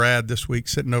Brad this week,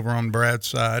 sitting over on Brad's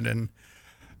side, and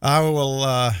I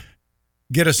will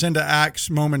get us into Acts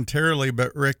momentarily.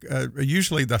 But Rick,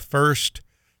 usually the first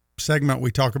segment we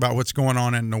talk about what's going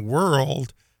on in the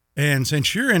world, and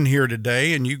since you're in here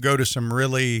today and you go to some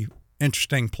really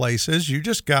interesting places, you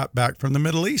just got back from the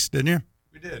Middle East, didn't you?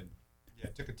 We did. Yeah,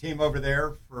 took a team over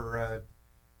there for a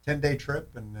 10-day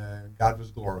trip, and God was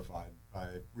glorified by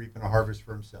reaping a harvest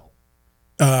for himself.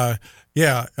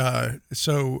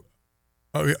 So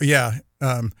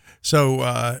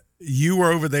you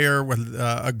were over there with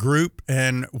a group,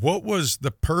 and what was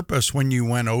the purpose when you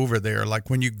went over there? Like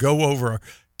when you go over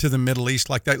to the Middle East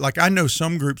like that, like I know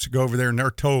some groups go over there and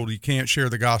they're told you can't share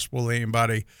the gospel with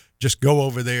anybody, just go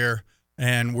over there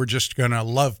and we're just going to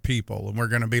love people and we're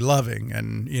going to be loving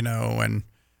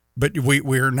but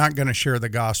we're not going to share the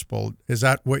gospel. Is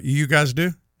that what you guys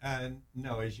do?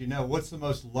 No, as you know, what's the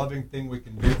most loving thing we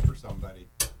can do for somebody?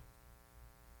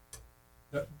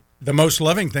 The most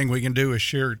loving thing we can do is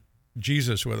share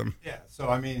Jesus with them. Yeah. So,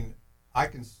 I mean,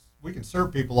 we can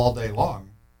serve people all day long,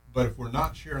 but if we're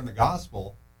not sharing the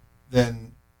gospel,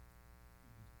 then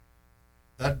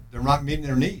they're not meeting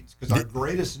their needs, because our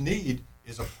greatest need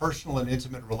is a personal and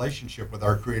intimate relationship with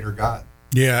our Creator God.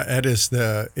 Yeah, it is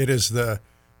the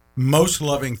most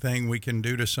loving thing we can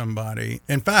do to somebody.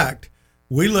 In fact,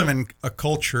 we live in a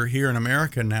culture here in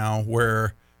America now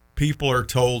where people are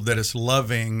told that it's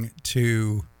loving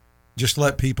to just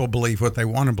let people believe what they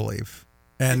want to believe.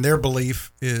 And their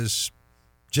belief is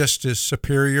just as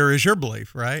superior as your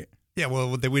belief, right? Yeah,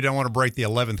 well, we don't want to break the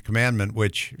 11th commandment,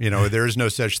 which, there is no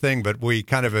such thing, but we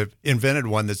kind of invented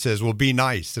one that says, well, be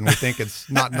nice. And we think it's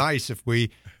not nice if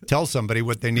we tell somebody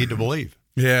what they need to believe.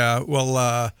 Yeah,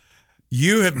 well,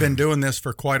 you have been doing this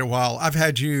for quite a while. I've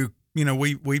had you,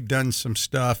 we've done some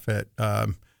stuff at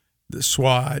the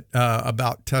SWAT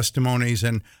about testimonies,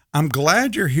 and I'm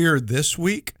glad you're here this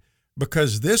week,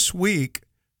 because this week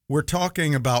we're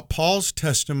talking about Paul's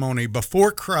testimony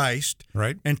before Christ.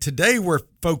 Right. And today we're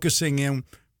focusing in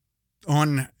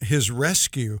on his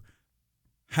rescue,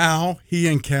 how he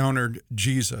encountered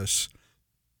Jesus.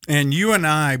 And you and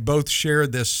I both share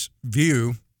this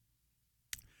view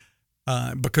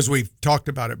because we've talked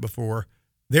about it before.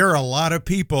 There are a lot of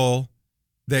people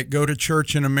that go to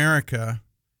church in America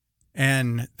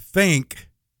and think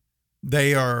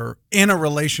they are in a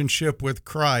relationship with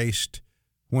Christ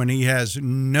when he has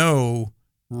no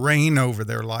reign over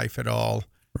their life at all.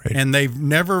 Right. And they've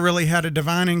never really had a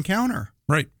divine encounter.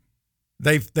 Right.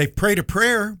 They've prayed a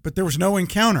prayer, but there was no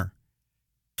encounter.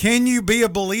 Can you be a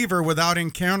believer without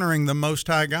encountering the Most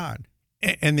High God?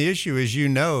 And the issue is,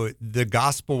 the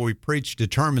gospel we preach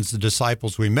determines the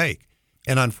disciples we make.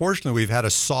 And unfortunately, we've had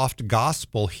a soft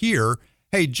gospel here.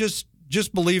 Hey, just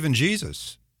believe in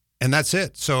Jesus, and that's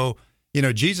it. So,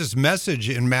 Jesus' message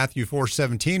in Matthew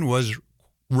 4:17 was,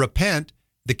 repent,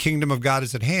 the kingdom of God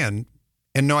is at hand.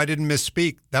 And no, I didn't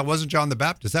misspeak. That wasn't John the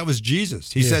Baptist. That was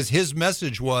Jesus. He says his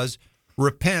message was,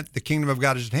 repent, the kingdom of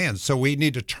God is at hand. So we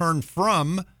need to turn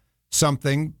from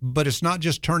something, but it's not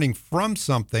just turning from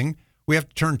something. We have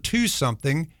to turn to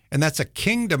something, and that's a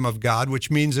kingdom of God, which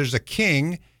means there's a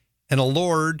king and a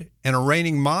Lord and a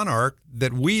reigning monarch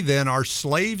that we then are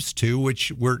slaves to,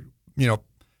 which we're,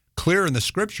 clear in the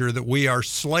scripture that we are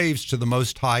slaves to the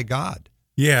Most High God.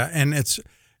 Yeah, and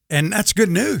that's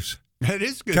good news. It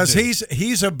is good news. Because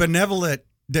he's a benevolent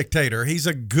dictator. He's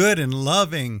a good and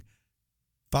loving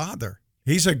father.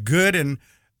 He's a good and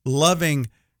loving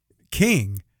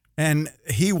king, and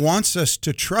he wants us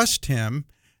to trust him.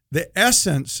 The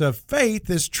essence of faith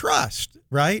is trust,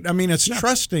 right? I mean, it's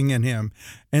trusting in him.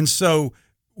 And so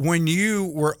when you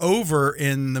were over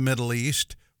in the Middle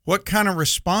East, what kind of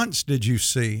response did you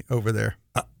see over there?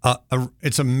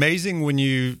 It's amazing when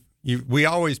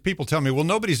people tell me, well,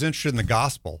 nobody's interested in the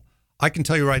gospel. I can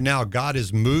tell you right now, God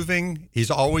is moving.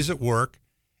 He's always at work.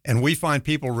 And we find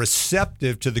people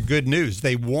receptive to the good news.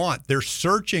 They're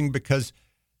searching because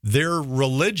their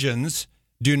religions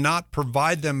do not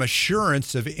provide them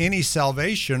assurance of any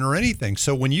salvation or anything.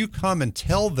 So when you come and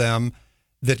tell them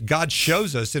that God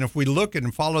shows us, and if we look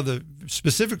and follow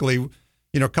specifically,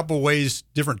 a couple of ways,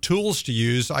 different tools to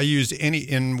use. I use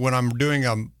when I'm doing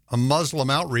a Muslim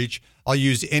outreach, I'll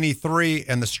use any three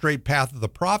and the straight path of the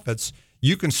prophets.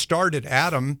 You can start at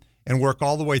Adam and work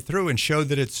all the way through and show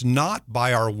that it's not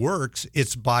by our works,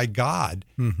 it's by God.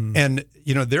 Mm-hmm. And,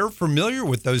 they're familiar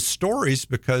with those stories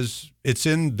because it's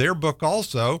in their book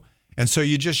also. And so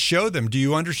you just show them, do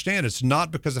you understand? It's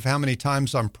not because of how many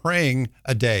times I'm praying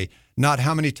a day, not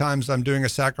how many times I'm doing a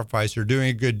sacrifice or doing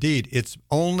a good deed. It's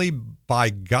only by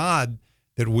God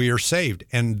that we are saved.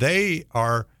 And they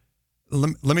are,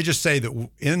 let me just say that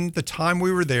in the time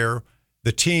we were there,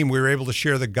 the team, we were able to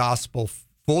share the gospel,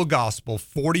 full gospel,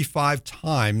 45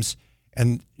 times.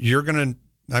 And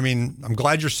I'm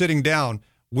glad you're sitting down.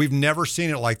 We've never seen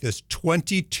it like this.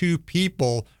 22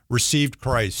 people received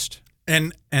Christ.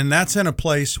 And that's in a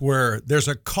place where there's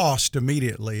a cost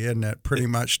immediately, isn't it, pretty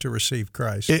much, to receive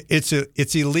Christ?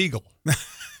 It's illegal.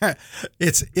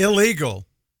 It's illegal.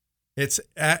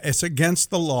 It's against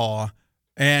the law.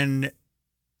 And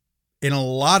in a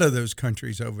lot of those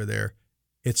countries over there,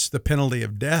 it's the penalty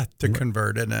of death to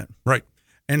convert, isn't it? Right.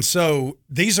 And so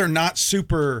these are not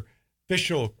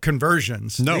superficial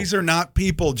conversions. No. These are not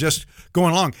people just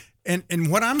going along.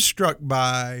 And what I'm struck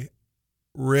by,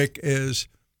 Rick, is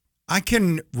I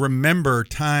can remember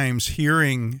times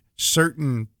hearing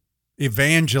certain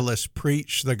evangelists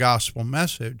preach the gospel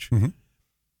message,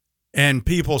 and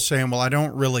people saying, well, I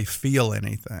don't really feel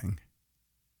anything.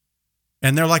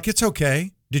 And they're like, it's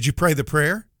okay. Did you pray the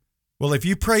prayer? Well, if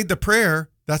you prayed the prayer,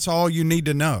 that's all you need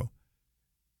to know.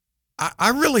 I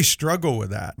really struggle with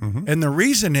that. And the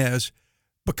reason is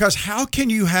because how can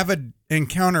you have an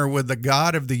encounter with the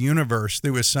God of the universe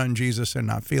through his son Jesus and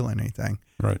not feel anything?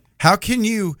 Right. How can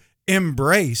you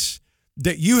embrace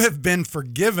that you have been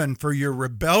forgiven for your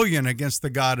rebellion against the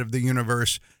God of the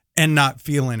universe and not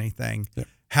feel anything? Yeah.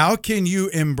 How can you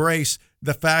embrace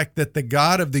the fact that the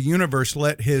God of the universe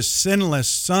let his sinless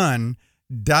son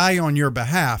die on your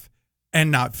behalf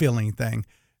and not feel anything?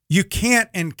 You can't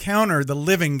encounter the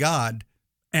living God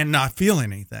and not feel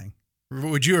anything.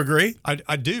 Would you agree?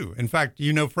 I do. In fact,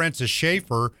 Francis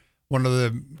Schaeffer, one of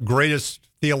the greatest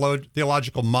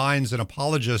theological minds and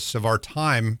apologists of our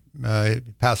time,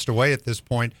 passed away at this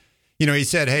point. He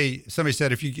said, hey, somebody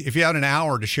said, if you had an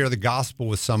hour to share the gospel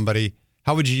with somebody,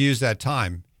 how would you use that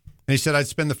time? And he said, I'd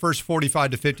spend the first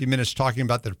 45 to 50 minutes talking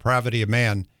about the depravity of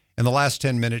man and the last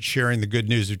 10 minutes sharing the good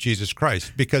news of Jesus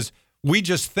Christ, because we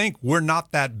just think we're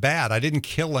not that bad. I didn't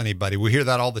kill anybody. We hear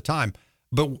that all the time.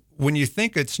 But when you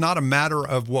think it's not a matter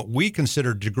of what we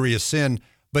consider degree of sin,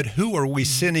 but who are we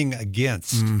sinning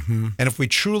against? And if we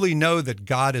truly know that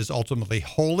God is ultimately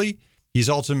holy, he's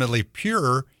ultimately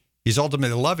pure, he's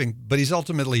ultimately loving, but he's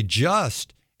ultimately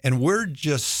just, and we're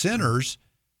just sinners,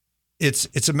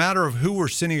 it's a matter of who we're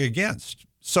sinning against.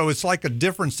 So it's like a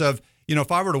difference of,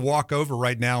 if I were to walk over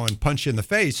right now and punch you in the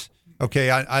face,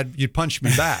 okay, you'd punch me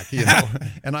back,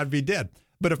 and I'd be dead.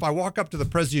 But if I walk up to the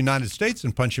President of the United States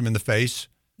and punch him in the face,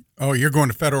 oh, you're going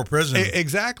to federal prison.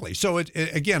 Exactly. So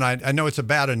again, I know it's a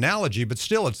bad analogy, but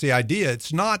still, it's the idea.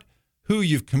 It's not who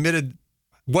you've committed,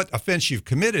 what offense you've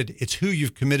committed. It's who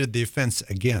you've committed the offense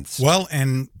against. Well,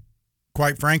 and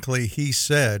quite frankly, he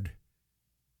said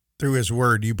through his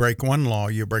word, you break one law,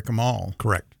 you break them all.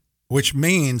 Correct. Which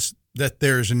means that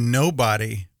there's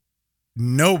nobody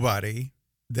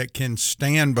that can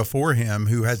stand before him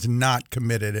who has not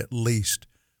committed at least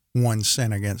one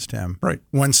sin against him. Right.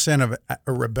 One sin of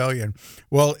a rebellion.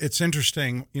 Well, it's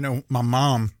interesting. My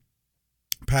mom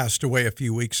passed away a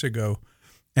few weeks ago,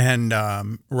 and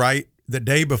right the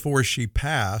day before she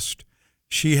passed,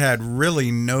 she had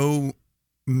really no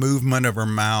movement of her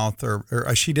mouth,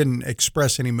 or she didn't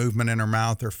express any movement in her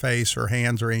mouth or face or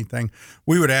hands or anything.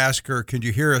 We would ask her, could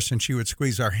you hear us? And she would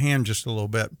squeeze our hand just a little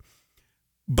bit.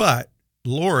 But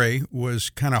Lori was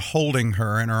kind of holding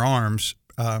her in her arms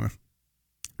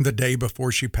the day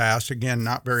before she passed. Again,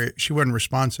 she wasn't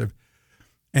responsive.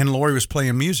 And Lori was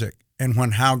playing music. And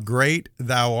when How Great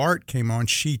Thou Art came on,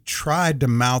 she tried to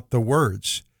mouth the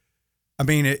words. I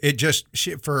mean,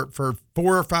 for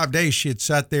 4 or 5 days, she had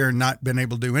sat there and not been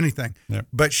able to do anything. Yep.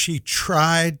 But she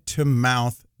tried to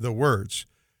mouth the words.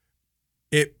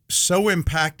 It so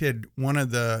impacted one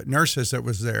of the nurses that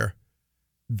was there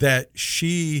that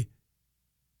she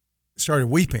started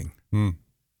weeping.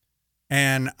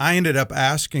 And I ended up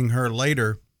asking her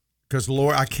later, because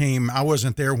I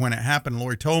wasn't there when it happened.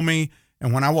 Lori told me,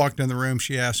 and when I walked in the room,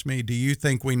 she asked me, do you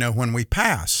think we know when we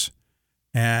pass?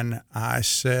 And I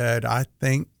said, I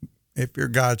think if you're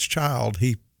God's child,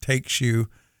 he takes you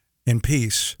in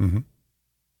peace.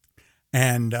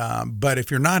 And but if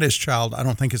you're not his child, I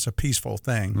don't think it's a peaceful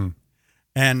thing.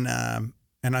 And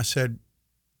I said,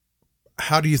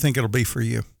 how do you think it'll be for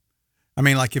you? I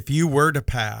mean, like if you were to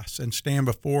pass and stand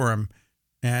before him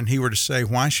and he were to say,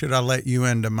 why should I let you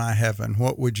into my heaven?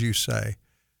 What would you say?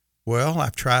 Well,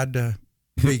 I've tried to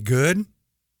be good,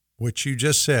 which you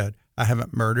just said. I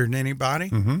haven't murdered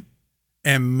anybody.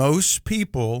 And most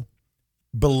people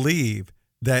believe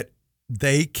that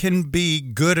they can be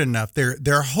good enough.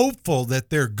 They're hopeful that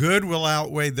their good will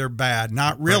outweigh their bad,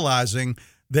 not realizing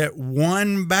that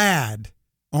one bad,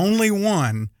 only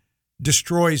one,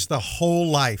 destroys the whole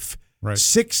life. Right.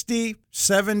 60,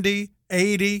 70,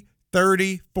 80,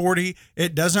 30, 40,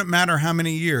 it doesn't matter how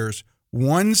many years.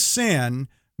 One sin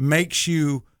makes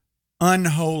you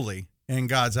unholy in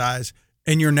God's eyes,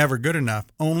 and you're never good enough.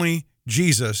 Only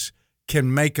Jesus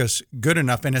can make us good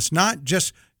enough. And it's not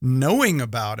just knowing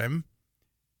about him,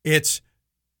 it's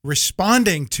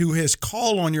responding to his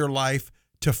call on your life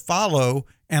to follow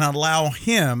and allow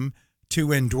him to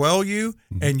indwell you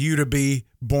and you to be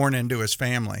born into his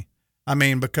family. I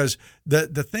mean, because the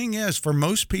thing is, for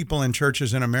most people in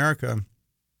churches in America,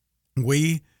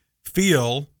 we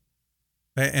feel,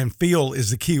 and feel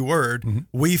is the key word,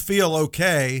 we feel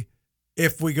okay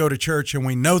if we go to church and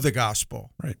we know the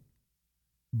gospel. Right.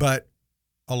 But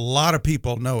a lot of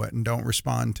people know it and don't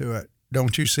respond to it.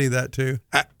 Don't you see that too?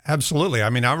 Absolutely. I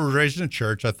mean, I was raised in a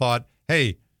church. I thought,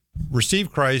 hey,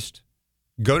 receive Christ,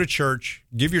 go to church,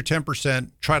 give your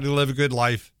 10%, try to live a good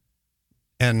life,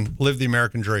 and live the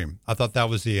American dream. I thought that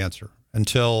was the answer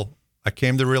until I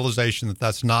came to the realization that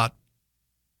that's not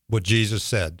what Jesus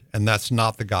said, and that's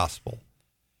not the gospel.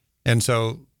 And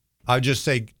so I would just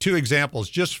say two examples.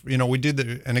 Just, we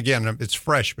did and again, it's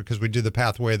fresh because we did the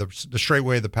pathway, the straight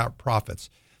way of the prophets.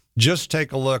 Just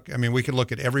take a look. I mean, we could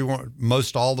look at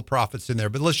all the prophets in there,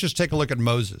 but let's just take a look at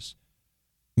Moses.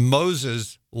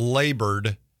 Moses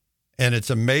labored, and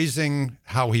it's amazing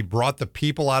how he brought the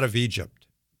people out of Egypt,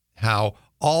 how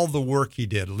all the work he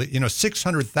did,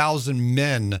 600,000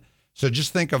 men. So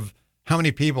just think of how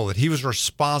many people that he was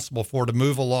responsible for to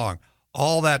move along.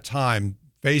 All that time,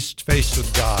 face to face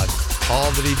with God,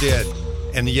 all that he did.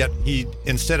 And yet he,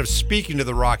 instead of speaking to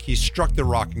the rock, he struck the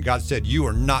rock, and God said, "You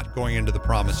are not going into the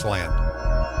promised land."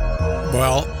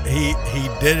 Well, he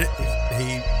did it.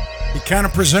 He kind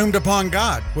of presumed upon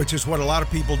God, which is what a lot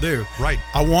of people do. Right.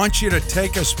 I want you to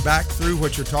take us back through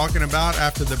what you're talking about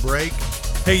after the break.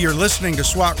 Hey, you're listening to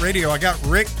SWAT Radio. I got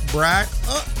Rick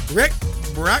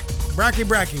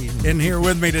Bracky in here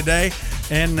with me today.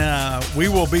 And we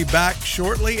will be back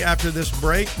shortly after this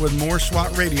break with more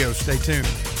SWAT Radio. Stay tuned.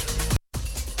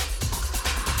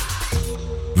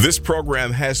 This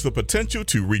program has the potential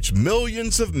to reach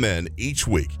millions of men each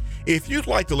week. If you'd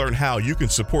like to learn how you can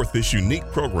support this unique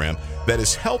program that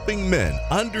is helping men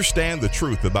understand the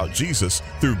truth about Jesus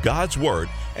through God's Word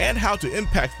and how to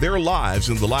impact their lives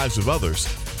and the lives of others,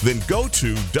 then go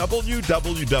to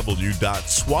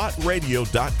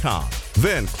www.swatradio.com.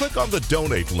 Then click on the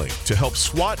donate link to help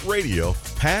SWAT Radio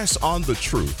pass on the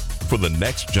truth for the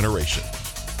next generation.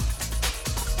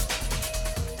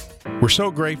 We're so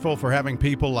grateful for having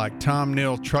people like Tom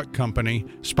Neal Truck Company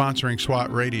sponsoring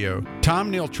SWAT Radio. Tom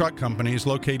Neal Truck Company is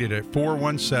located at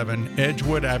 417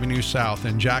 Edgewood Avenue South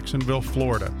in Jacksonville,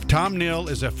 Florida. Tom Neal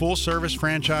is a full-service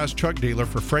franchise truck dealer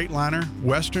for Freightliner,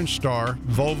 Western Star,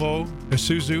 Volvo,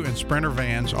 Isuzu, and Sprinter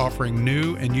vans, offering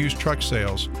new and used truck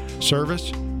sales,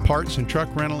 service, parts and truck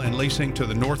rental and leasing to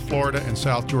the North Florida and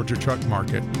South Georgia truck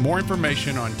market. More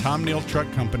information on Tom Neal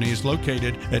Truck Company is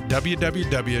located at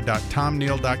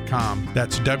www.tomneal.com.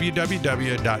 That's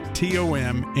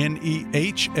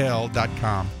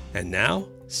www.tomnehl.com. And now,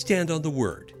 Stand on the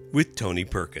Word with Tony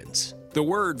Perkins. The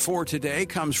word for today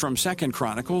comes from 2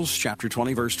 Chronicles chapter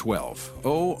 20, verse 12.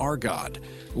 O our God,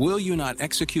 will you not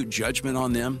execute judgment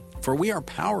on them? For we are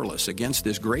powerless against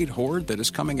this great horde that is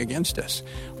coming against us.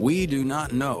 We do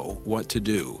not know what to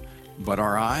do, but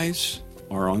our eyes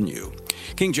are on you.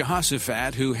 King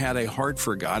Jehoshaphat, who had a heart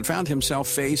for God, found himself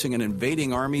facing an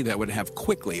invading army that would have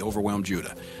quickly overwhelmed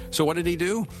Judah. So what did he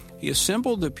do? He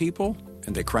assembled the people,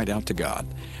 and they cried out to God.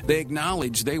 They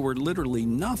acknowledged they were literally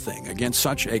nothing against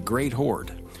such a great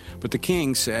horde. But the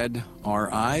king said,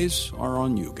 our eyes are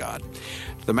on you, God.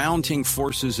 The mounting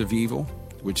forces of evil,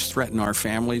 which threaten our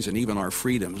families and even our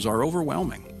freedoms, are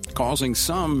overwhelming, causing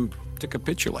some to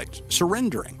capitulate,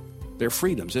 surrendering their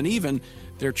freedoms and even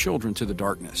their children to the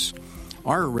darkness.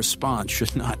 Our response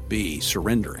should not be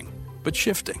surrendering, but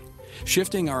shifting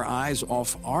our eyes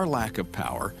off our lack of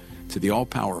power to the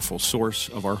all-powerful source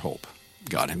of our hope,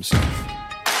 God himself.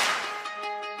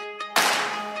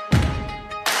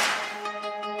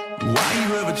 Why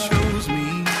you ever chose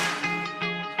me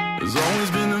has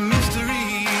always been a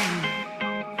mystery.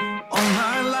 All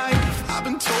my life I've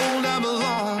been told I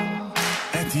belong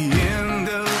at the end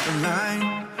of the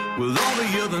line, with all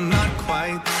the other not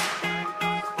quite,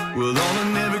 with all the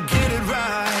never get it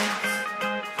right.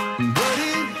 But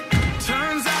it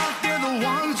turns out they're the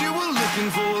ones you were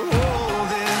looking for all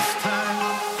this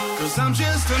time, 'cause I'm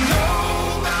just a nobody.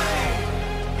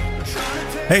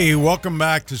 Hey, welcome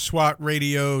back to SWAT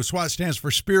Radio. SWAT stands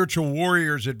for Spiritual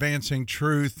Warriors Advancing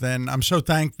Truth, and I'm so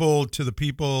thankful to the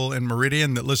people in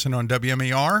Meridian that listen on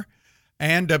WMER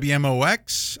and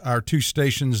WMOX, our two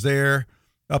stations there.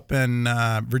 up in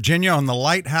Virginia on the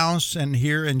Lighthouse, and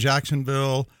here in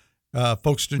Jacksonville,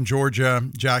 Folkestone, Georgia,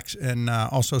 and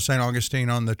also St. Augustine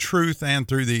on the Truth and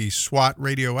through the SWAT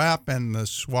radio app and the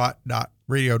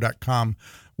SWAT.radio.com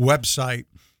website.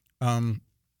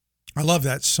 I love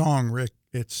that song, Rick.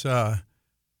 It's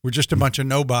we're just a bunch of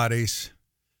nobodies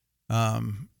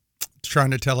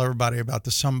trying to tell everybody about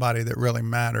the somebody that really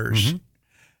matters. Mm-hmm.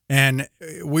 And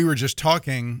we were just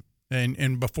talking,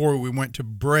 and before we went to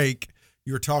break,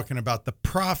 you were talking about the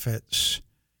prophets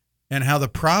and how the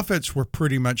prophets were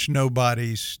pretty much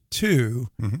nobodies too.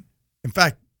 Mm-hmm. In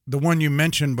fact, the one you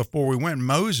mentioned before we went,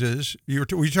 Moses, were you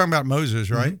talking about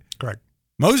Moses, right? Mm-hmm. Correct.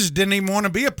 Moses didn't even want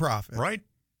to be a prophet. Right.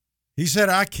 He said,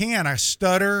 I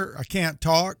stutter, I can't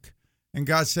talk. And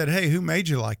God said, hey, who made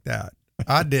you like that?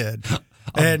 I did.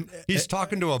 And he's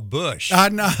talking to a bush. I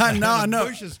know. The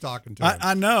bush is talking to him.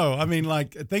 I know. I mean,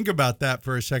 like, think about that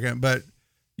for a second. But,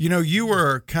 you know, you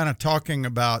were kind of talking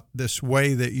about this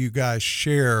way that you guys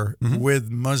share mm-hmm.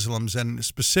 with Muslims, and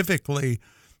specifically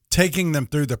taking them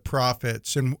through the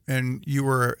prophets. And you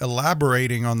were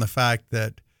elaborating on the fact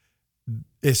that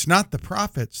it's not the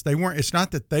prophets. It's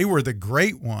not that they were the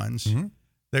great ones. Mm-hmm.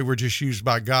 They were just used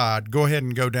by God. Go ahead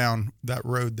and go down that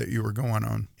road that you were going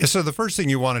on. Yeah, so the first thing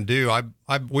you want to do,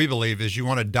 we believe, is you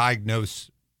want to diagnose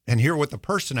and hear what the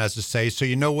person has to say so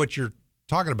you know what you're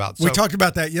talking about. So, we talked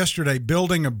about that yesterday,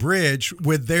 building a bridge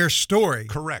with their story.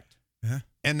 Correct. Yeah.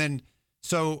 And then,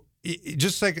 so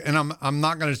just take, and I'm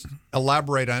not going to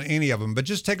elaborate on any of them, but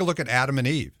just take a look at Adam and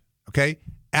Eve, okay?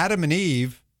 Adam and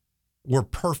Eve were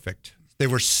perfect. They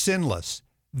were sinless.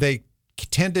 They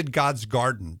tended God's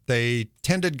garden. They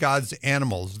tended God's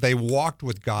animals. They walked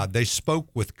with God. They spoke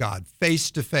with God face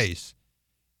to face.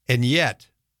 And yet,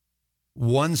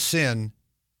 one sin,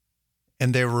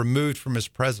 and they were removed from his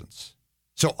presence.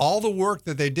 So all the work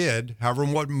that they did, however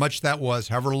much that was,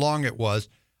 however long it was,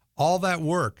 all that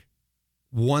work,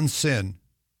 one sin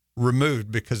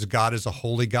removed, because God is a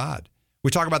holy God. We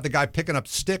talk about the guy picking up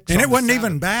sticks. And it wasn't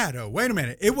even bad. Oh, wait a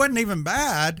minute. It wasn't even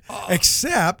bad,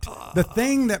 except the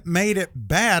thing that made it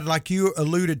bad, like you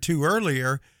alluded to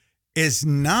earlier, is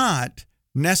not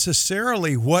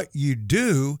necessarily what you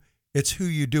do. It's who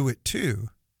you do it to.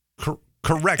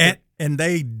 Correct. And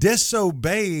they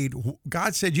disobeyed.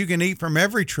 God said you can eat from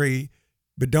every tree,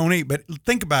 but don't eat. But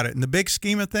think about it. In the big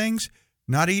scheme of things,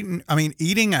 eating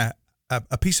a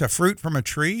piece of fruit from a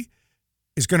tree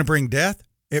is going to bring death.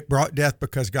 It brought death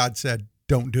because God said,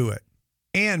 don't do it.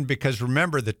 And because,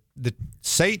 remember, that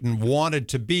Satan wanted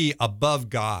to be above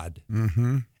God.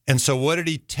 Mm-hmm. And so what did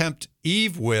he tempt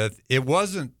Eve with? It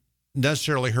wasn't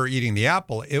necessarily her eating the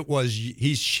apple. It was,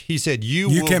 he said,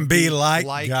 you can be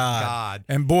like God.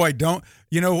 And boy,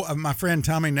 my friend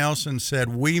Tommy Nelson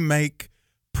said, we make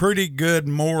pretty good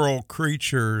moral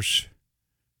creatures,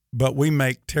 but we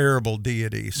make terrible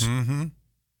deities. Mm-hmm.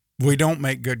 We don't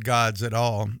make good gods at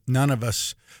all. None of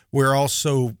us. We're all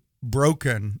so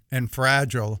broken and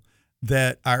fragile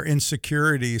that our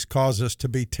insecurities cause us to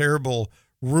be terrible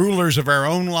rulers of our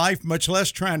own life, much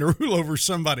less trying to rule over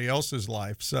somebody else's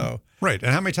life. So, right.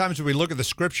 And how many times do we look at the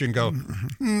scripture and go,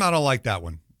 I don't like that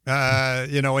one?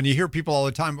 And you hear people all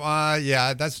the time,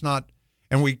 yeah, that's not.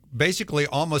 And we basically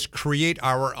almost create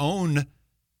our own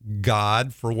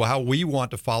God for how we want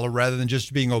to follow, rather than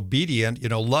just being obedient.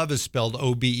 Love is spelled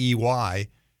O-B-E-Y.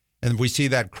 And we see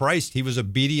that Christ, he was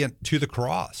obedient to the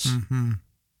cross. Mm-hmm.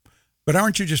 But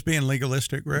aren't you just being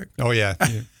legalistic, Rick? Oh, yeah.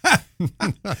 I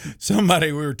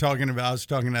was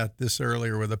talking about this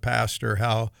earlier with a pastor,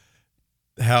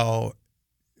 how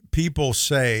people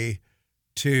say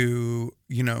to,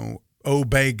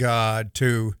 obey God,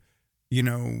 to,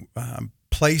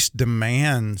 place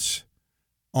demands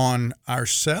on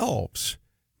ourselves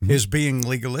is being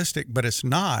legalistic, but it's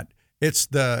not. It's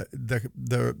the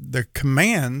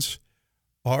commands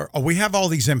we have all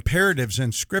these imperatives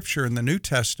in Scripture in the New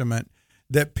Testament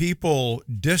that people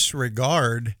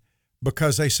disregard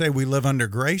because they say we live under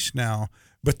grace now.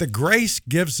 But the grace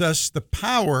gives us the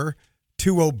power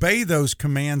to obey those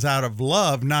commands out of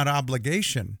love, not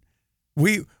obligation.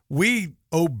 We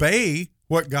obey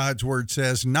what God's word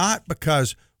says, not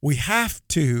because we have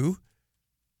to,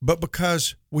 but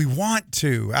because we want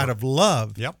to, out of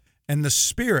love. Yep. And the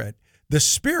Spirit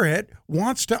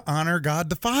wants to honor God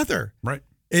the Father. Right.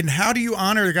 And how do you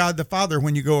honor God the Father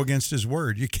when you go against his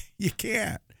word? You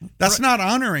can't. That's not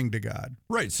honoring to God.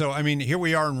 Right. So, here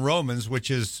we are in Romans, which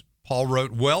is, Paul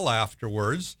wrote well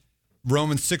afterwards,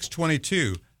 Romans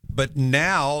 6:22. But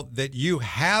now that you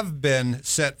have been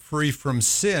set free from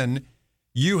sin,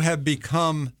 you have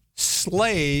become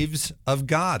slaves of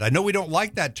God. I know we don't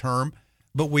like that term,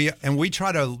 But we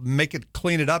try to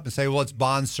clean it up and say, well, it's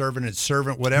bond servant, it's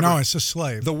servant, whatever. No, it's a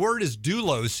slave. The word is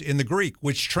doulos in the Greek,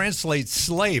 which translates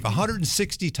slave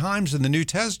 160 times in the New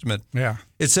Testament. Yeah.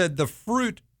 It said the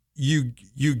fruit you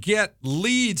get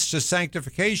leads to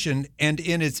sanctification and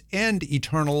in its end,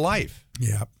 eternal life.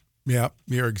 Yep.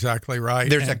 You're exactly right.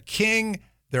 There's a king.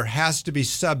 There has to be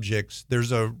subjects.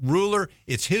 There's a ruler.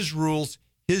 It's his rules,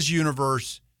 his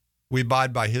universe. We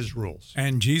abide by his rules.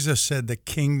 And Jesus said the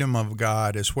kingdom of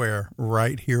God is where?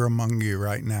 Right here among you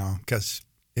right now, because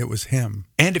it was him.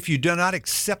 And if you do not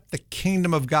accept the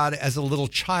kingdom of God as a little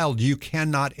child, you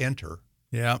cannot enter.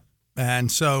 Yeah. And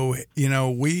so,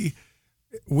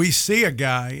 we see a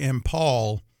guy in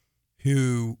Paul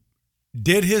who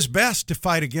did his best to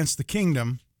fight against the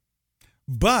kingdom,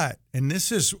 but, and this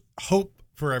is hope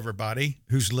for everybody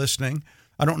who's listening,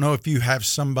 I don't know if you have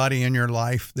somebody in your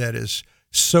life that is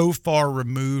so far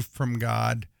removed from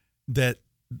God that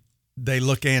they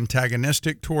look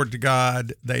antagonistic toward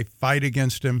God, they fight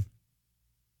against him.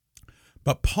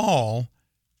 But Paul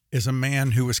is a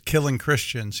man who was killing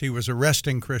Christians. He was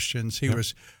arresting Christians. He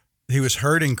was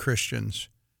hurting Christians.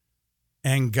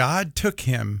 And God took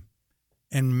him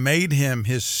and made him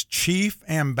his chief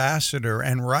ambassador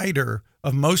and writer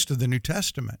of most of the New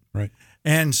Testament. Right.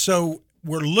 And so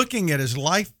we're looking at his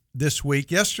life this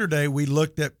week. Yesterday, we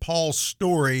looked at Paul's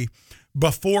story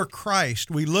before Christ.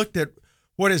 We looked at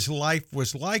what his life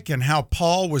was like and how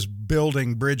Paul was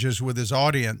building bridges with his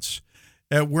audience.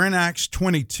 We're in Acts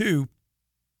 22.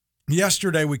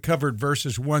 Yesterday, we covered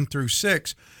verses 1 through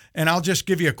 6, and I'll just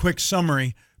give you a quick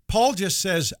summary. Paul just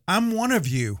says, I'm one of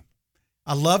you.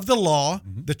 I love the law.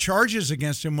 Mm-hmm. The charges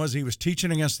against him was he was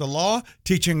teaching against the law,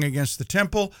 teaching against the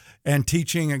temple, and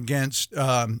teaching against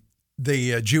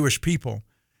the Jewish people.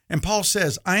 And Paul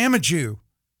says, I am a Jew.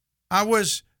 I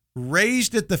was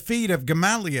raised at the feet of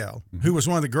Gamaliel, who was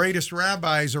one of the greatest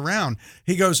rabbis around.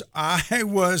 He goes, I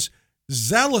was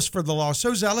zealous for the law,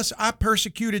 so zealous, I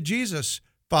persecuted Jesus'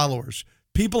 followers,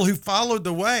 people who followed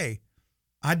the way.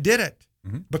 I did it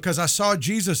because I saw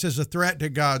Jesus as a threat to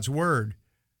God's word.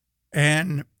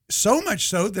 And so much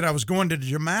so that I was going to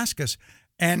Damascus,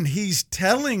 and he's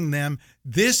telling them,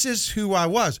 this is who I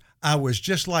was. I was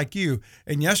just like you.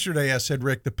 And yesterday I said,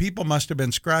 Rick, the people must have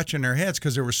been scratching their heads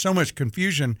because there was so much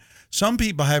confusion. Some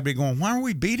people have been going, why are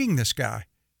we beating this guy?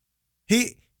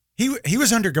 He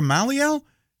was under Gamaliel.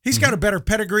 He's got a better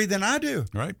pedigree than I do.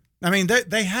 Right. I mean,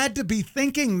 they had to be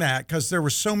thinking that because there were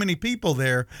so many people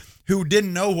there who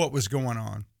didn't know what was going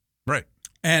on. Right.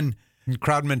 And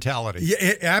crowd mentality.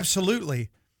 Yeah, absolutely.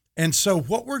 And so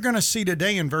what we're going to see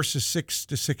today in verses 6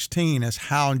 to 16 is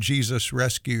how Jesus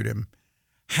rescued him.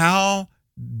 How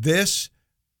this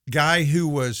guy who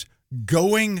was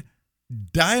going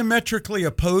diametrically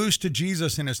opposed to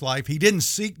Jesus in his life, he didn't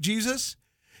seek Jesus.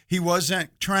 He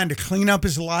wasn't trying to clean up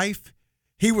his life.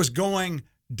 He was going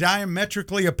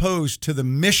diametrically opposed to the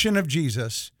mission of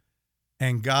Jesus.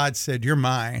 And God said, you're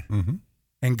mine. Mm-hmm.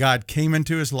 And God came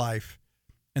into his life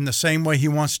in the same way he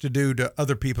wants to do to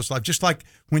other people's life. Just like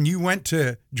when you went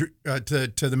to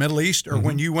the Middle East, or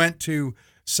when you went to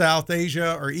South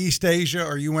Asia or East Asia,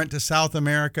 or you went to South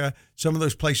America, some of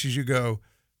those places you go,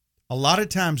 a lot of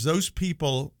times those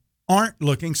people aren't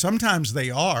looking. Sometimes they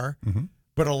are,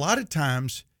 but a lot of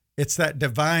times it's that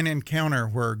divine encounter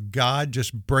where God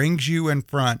just brings you in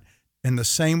front in the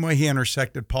same way he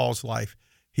intersected Paul's life.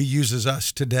 He uses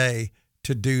us today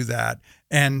to do that.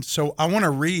 And so I want to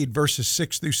read verses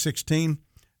 6 through 16.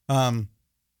 And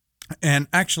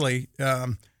actually,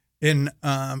 we're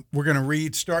going to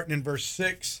read starting in verse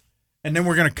 6, and then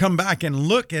we're going to come back and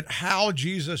look at how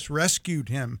Jesus rescued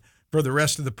him for the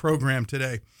rest of the program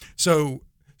today. So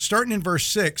starting in verse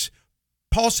 6,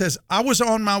 Paul says, as I was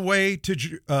on my way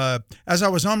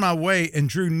and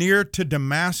drew near to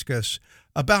Damascus,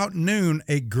 about noon,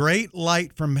 a great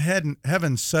light from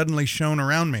heaven suddenly shone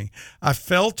around me. I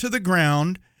fell to the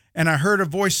ground, and I heard a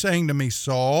voice saying to me,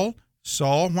 Saul,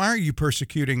 Saul, why are you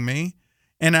persecuting me?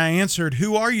 And I answered,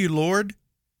 who are you, Lord?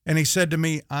 And he said to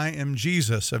me, I am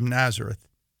Jesus of Nazareth,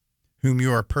 whom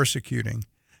you are persecuting.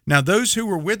 Now those who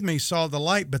were with me saw the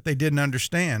light, but they didn't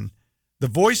understand the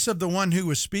voice of the one who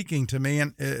was speaking to me,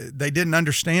 and they didn't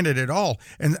understand it at all.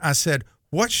 And I said,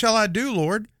 what shall I do,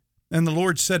 Lord? And the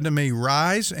Lord said to me,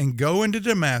 rise and go into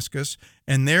Damascus,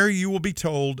 and there you will be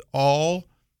told all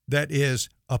that is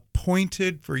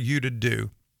appointed for you to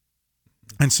do.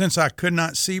 And since I could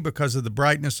not see because of the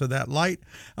brightness of that light,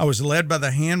 I was led by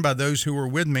the hand by those who were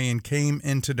with me and came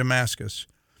into Damascus.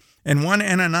 And one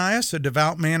Ananias, a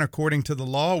devout man according to the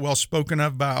law, well spoken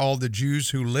of by all the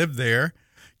Jews who lived there,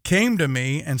 came to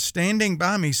me and standing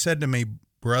by me said to me,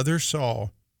 Brother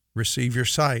Saul, receive your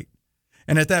sight.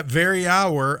 And at that very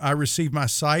hour, I received my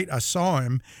sight. I saw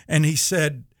him, and he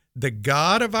said, the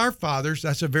God of our fathers,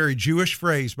 that's a very Jewish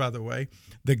phrase, by the way,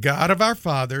 the God of our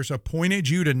fathers appointed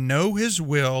you to know his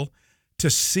will, to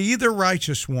see the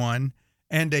righteous one,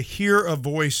 and to hear a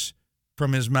voice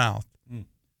from his mouth.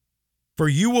 For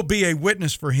you will be a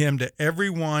witness for him to every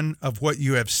one of what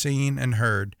you have seen and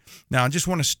heard. Now, I just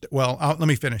want to, let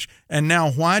me finish. And now,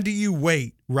 why do you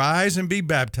wait? Rise and be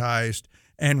baptized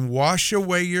and wash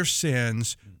away your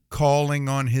sins, calling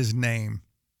on his name.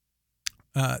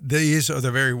 These are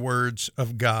the very words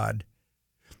of God.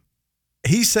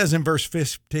 He says in verse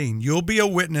 15, you'll be a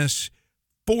witness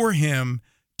for him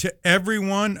to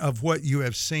everyone of what you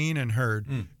have seen and heard.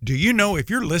 Do you know, if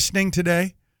you're listening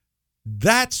today,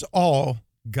 that's all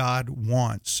God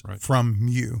wants from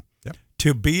you,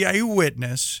 to be a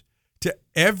witness to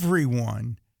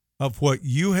everyone of what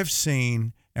you have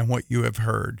seen and what you have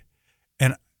heard.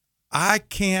 And I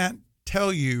can't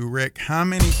tell you, Rick, how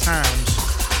many times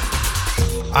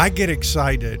I get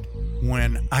excited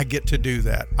when I get to do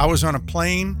that. I was on a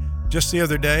plane just the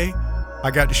other day.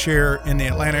 I got to share in the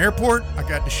Atlanta airport. I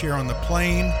got to share on the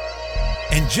plane.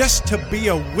 And just to be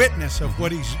a witness of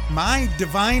what my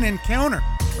divine encounter,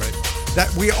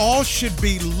 that we all should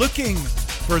be looking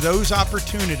for those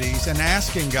opportunities and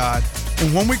asking God.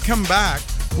 And when we come back,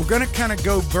 we're going to kind of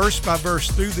go verse by verse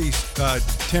through these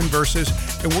 10 verses,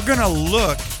 and we're going to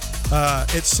look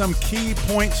at some key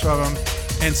points of them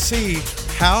and see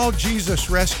how Jesus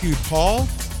rescued Paul,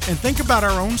 and think about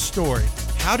our own story.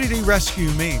 How did he rescue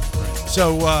me?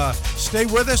 So stay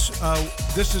with us.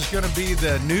 This is going to be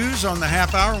the news on the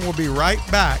half hour, and we'll be right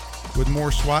back with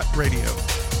more SWAT Radio.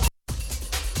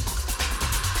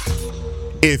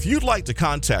 If you'd like to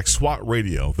contact SWAT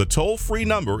Radio, the toll-free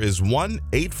number is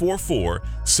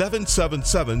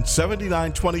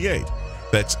 1-844-777-7928.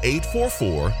 That's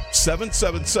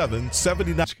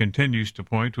 844-777-7928. Continues to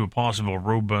point to a possible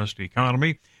robust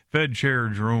economy. Fed Chair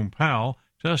Jerome Powell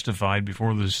testified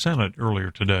before the Senate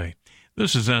earlier today.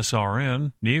 This is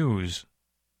SRN News.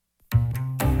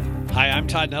 Hi, I'm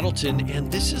Todd Nettleton,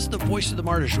 and this is the Voice of the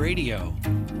Martyrs Radio.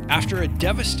 After a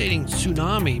devastating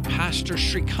tsunami, Pastor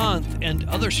Srikanth and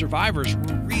other survivors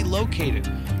were relocated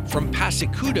from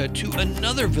Pasikuda to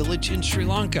another village in Sri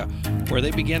Lanka, where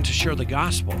they began to share the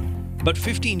gospel. But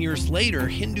 15 years later,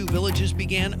 Hindu villages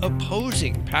began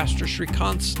opposing Pastor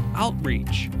Srikanth's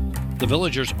outreach. The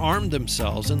villagers armed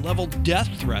themselves and leveled death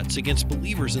threats against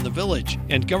believers in the village,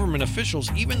 and government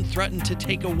officials even threatened to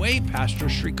take away Pastor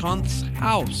Srikanth's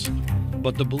house.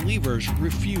 But the believers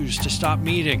refused to stop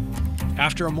meeting.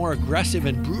 After a more aggressive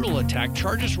and brutal attack,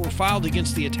 charges were filed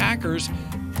against the attackers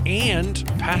and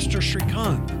Pastor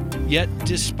Srikanth. Yet,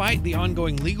 despite the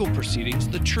ongoing legal proceedings,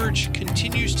 the church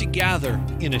continues to gather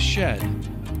in a shed.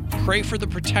 Pray for the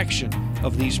protection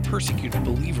of these persecuted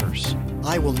believers.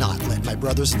 I will not let my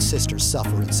brothers and sisters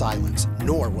suffer in silence,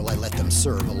 nor will I let them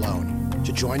serve alone.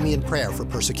 To join me in prayer for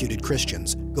persecuted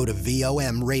Christians, go to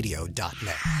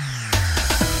vomradio.net.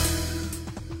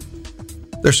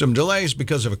 There's some delays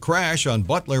because of a crash on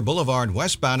Butler Boulevard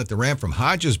westbound at the ramp from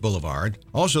Hodges Boulevard.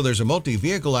 Also, there's a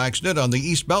multi-vehicle accident on the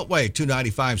East Beltway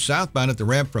 295 southbound at the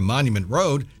ramp from Monument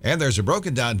Road. And there's a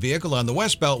broken down vehicle on the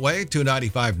West Beltway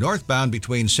 295 northbound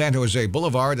between San Jose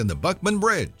Boulevard and the Buckman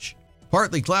Bridge.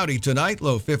 Partly cloudy tonight,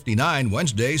 low 59.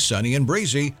 Wednesday, sunny and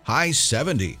breezy, high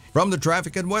 70. From the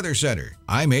Traffic and Weather Center,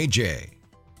 I'm AJ.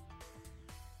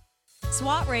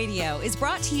 SWAT Radio is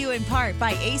brought to you in part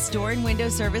by Ace Door and Window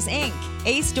Service, Inc.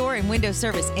 Ace Door and Window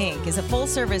Service, Inc. is a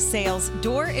full-service sales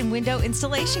door and window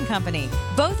installation company.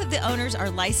 Both of the owners are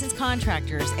licensed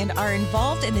contractors and are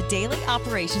involved in the daily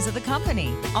operations of the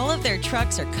company. All of their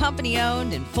trucks are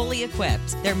company-owned and fully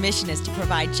equipped. Their mission is to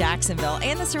provide Jacksonville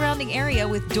and the surrounding area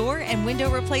with door and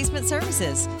window replacement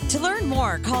services. To learn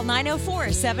more, call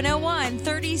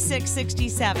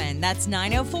 904-701-3667. That's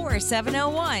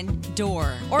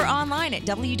 904-701-DOOR. Or online at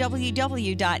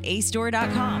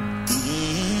www.acedoor.com.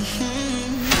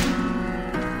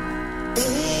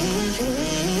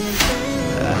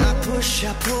 I push,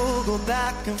 I pull, go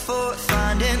back and forth,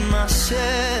 finding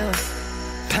myself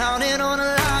pounding on a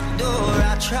locked door.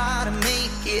 I try to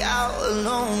make it out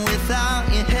alone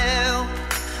without your help,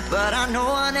 but I know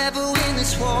I'll never win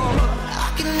this war.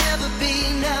 I can never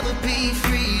be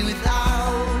free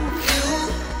without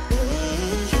you.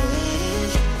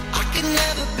 I can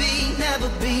never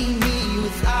be me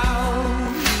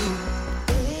without you.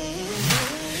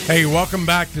 Hey, welcome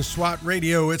back to SWAT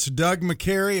Radio. It's Doug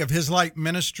McCary of His Light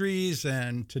Ministries,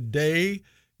 and today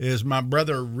is my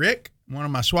brother Rick, one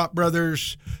of my SWAT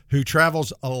brothers who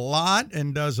travels a lot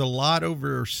and does a lot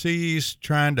overseas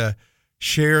trying to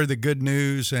share the good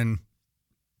news. And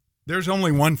There's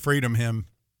only one freedom hymn,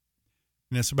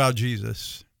 and it's about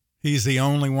Jesus. He's the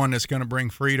only one that's going to bring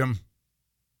freedom.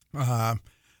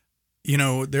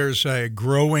 There's a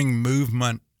growing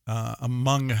movement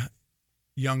among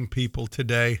young people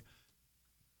today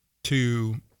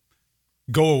to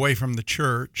go away from the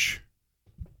church.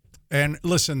 And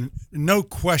listen, no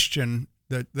question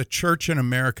that the church in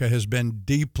America has been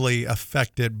deeply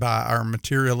affected by our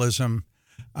materialism,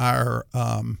 our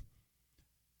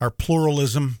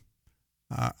pluralism,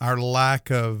 our lack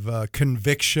of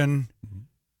conviction.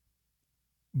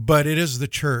 But it is the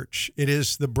church. It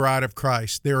is the bride of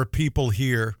Christ. There are people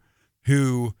here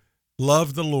who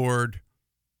love the Lord.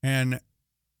 And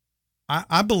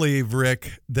I believe,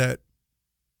 Rick, that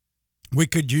we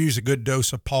could use a good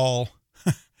dose of Paul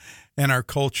in our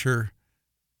culture,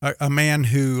 a man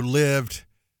who lived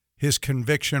his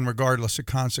conviction regardless of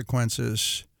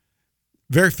consequences.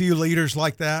 Very few leaders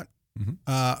like that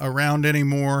around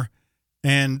anymore.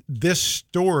 And this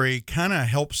story kind of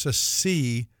helps us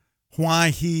see why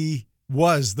he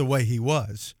was the way he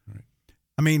was. Right.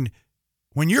 I mean,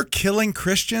 when you're killing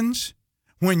Christians,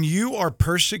 when you are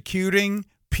persecuting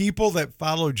people that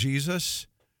follow Jesus,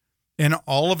 and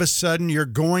all of a sudden you're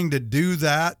going to do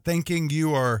that thinking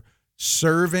you are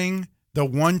serving the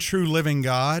one true living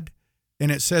God,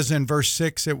 and it says in verse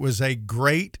 6, it was a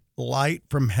great light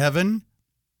from heaven.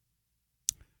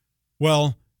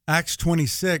 Well, Acts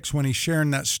 26, when he's sharing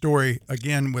that story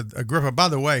again with Agrippa. By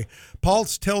the way, Paul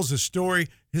tells his story.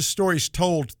 His story's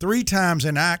told 3 times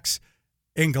in Acts,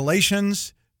 in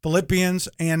Galatians, Philippians,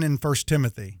 and in 1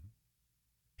 Timothy.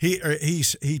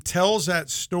 He tells that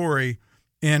story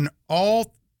in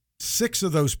all 6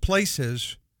 of those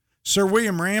places. Sir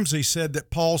William Ramsey said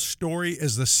that Paul's story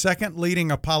is the second leading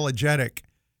apologetic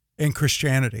in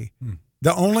Christianity.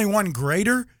 The only one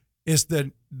greater is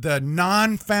the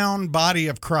non-found body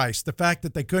of Christ. The fact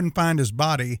that they couldn't find his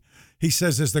body, he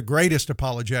says, is the greatest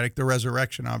apologetic, the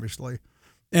resurrection, obviously.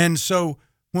 And so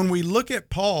when we look at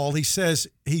Paul, he says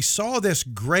he saw this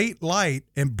great light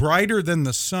and brighter than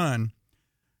the sun.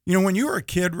 You know, when you were a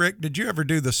kid, Rick, did you ever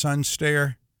do the sun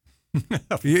stare?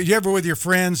 You ever with your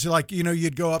friends, like,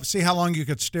 you'd go up, see how long you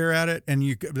could stare at it, and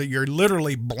you're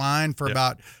literally blind for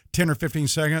about 10 or 15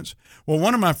 seconds? Well,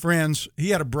 one of my friends,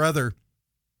 he had a brother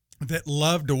that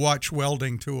loved to watch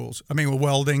welding tools. I mean,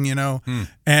 welding,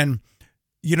 and,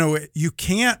 you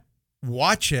can't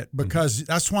watch it because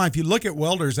that's why if you look at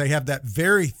welders, they have that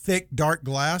very thick, dark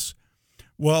glass.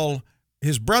 Well,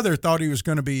 his brother thought he was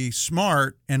going to be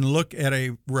smart and look at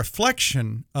a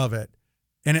reflection of it,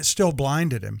 and it still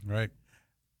blinded him. Right.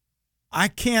 I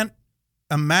can't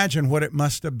imagine what it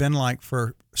must have been like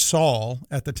for Saul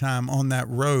at the time on that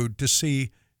road to see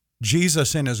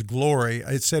Jesus in his glory.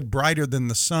 It said brighter than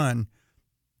the sun.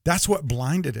 That's what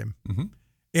blinded him.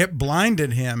 It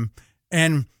blinded him.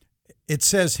 And it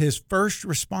says his first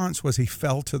response was he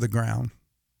fell to the ground.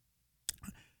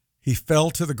 He fell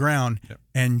to the ground.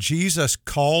 And Jesus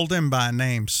called him by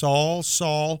name. Saul,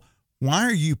 Saul, why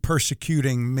are you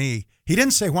persecuting me? He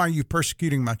didn't say, why are you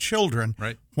persecuting my children?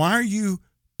 Right. Why are you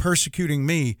persecuting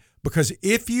me? Because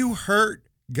if you hurt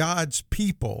God's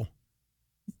people,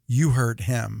 you hurt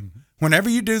him. Whenever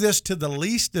you do this to the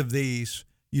least of these,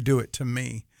 you do it to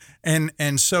me.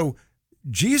 And so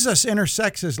Jesus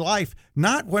intersects his life,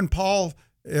 not when Paul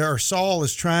or Saul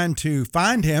is trying to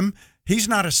find him. He's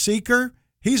not a seeker.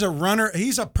 He's a runner.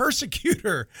 He's a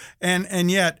persecutor. And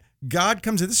yet God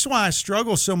comes in. This is why I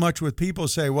struggle so much with people who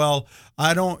say, well,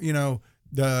 I don't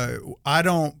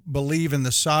believe in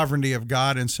the sovereignty of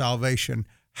God and salvation.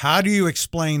 How do you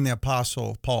explain the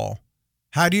Apostle Paul?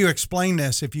 How do you explain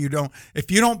this if you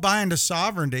don't buy into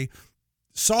sovereignty?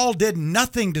 Saul did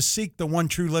nothing to seek the one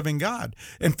true living God.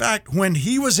 In fact, when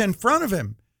he was in front of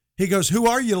him, he goes, "Who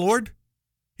are you, Lord?"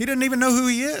 He didn't even know who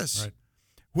he is. Right.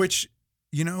 Which,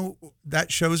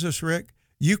 that shows us, Rick,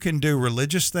 you can do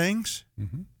religious things.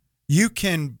 You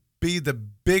can be the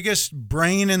biggest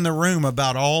brain in the room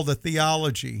about all the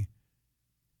theology.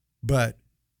 But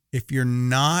if you're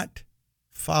not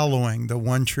following the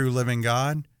one true living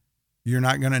God, you're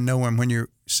not going to know him when you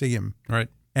see him. Right.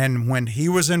 And when he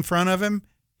was in front of him,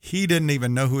 he didn't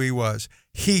even know who he was.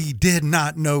 He did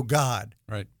not know God.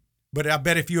 Right. But I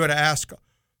bet if you had asked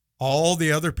all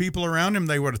the other people around him,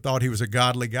 they would have thought he was a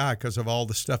godly guy because of all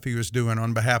the stuff he was doing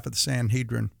on behalf of the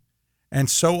Sanhedrin. And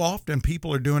so often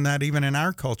people are doing that even in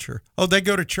our culture. Oh, they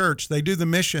go to church, they do the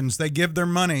missions, they give their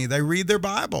money, they read their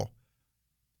Bible,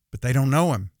 but they don't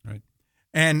know him. Right.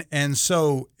 And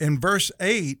so in verse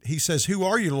 8, he says, "Who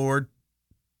are you, Lord?"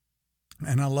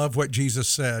 And I love what Jesus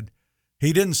said.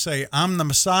 He didn't say, "I'm the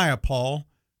Messiah, Paul."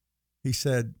 He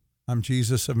said, "I'm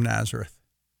Jesus of Nazareth."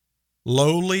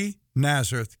 Lowly,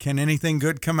 Nazareth. Can anything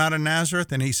good come out of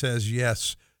Nazareth? And he says,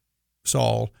 yes,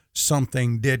 Saul,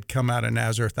 something did come out of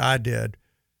Nazareth. I did.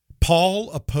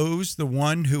 Paul opposed the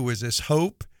one who was his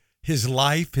hope, his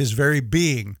life, his very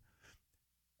being.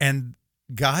 And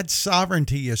God's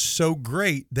sovereignty is so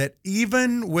great that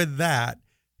even with that,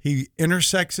 he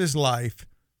intersects his life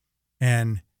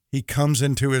and he comes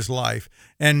into his life.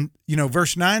 And,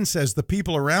 verse 9 says the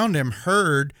people around him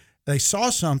heard, they saw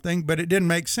something, but it didn't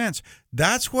make sense.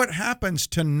 That's what happens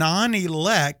to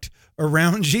non-elect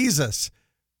around Jesus.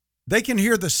 They can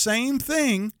hear the same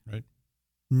thing. Right.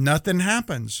 Nothing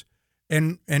happens.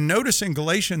 And notice in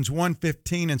Galatians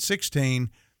 1:15 and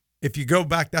 16, if you go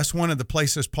back, that's one of the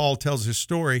places Paul tells his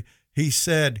story. He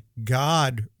said,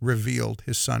 God revealed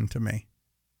his son to me.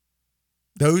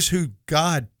 Those who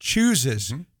God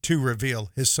chooses to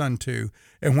reveal his son to.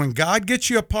 And when God gets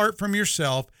you apart from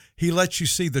yourself, he lets you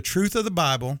see the truth of the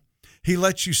Bible. He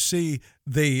lets you see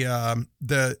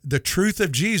the truth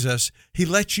of Jesus. He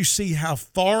lets you see how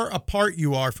far apart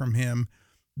you are from him.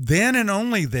 Then and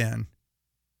only then,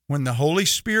 when the Holy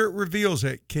Spirit reveals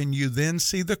it, can you then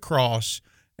see the cross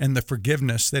and the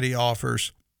forgiveness that he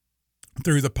offers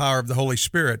through the power of the Holy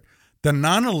Spirit. The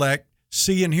non-elect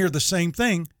see and hear the same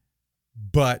thing,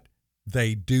 but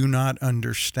they do not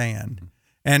understand.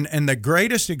 And the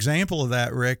greatest example of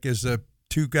that, Rick, is the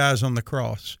two guys on the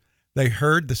cross. They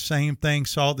heard the same thing,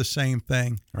 saw the same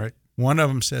thing. Right. One of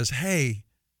them says, hey,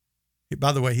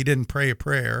 by the way, he didn't pray a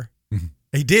prayer.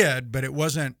 He did, but it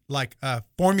wasn't like a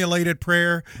formulated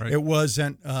prayer. Right. It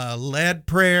wasn't a led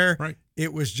prayer. Right.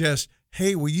 It was just,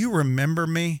 hey, will you remember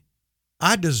me?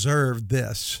 I deserve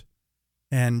this.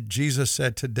 And Jesus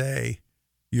said, today,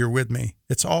 you're with me.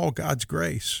 It's all God's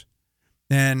grace.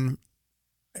 And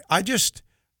I just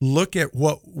look at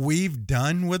what we've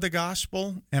done with the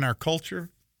gospel in our culture.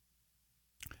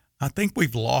 I think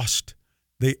we've lost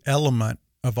the element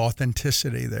of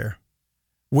authenticity there.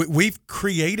 We've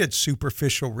created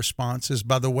superficial responses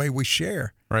by the way we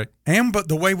share. Right. And but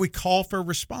the way we call for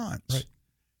response. Right.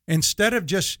 Instead of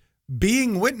just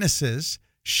being witnesses,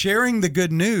 sharing the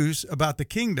good news about the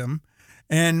kingdom.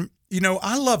 And,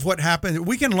 I love what happened.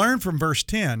 We can learn from verse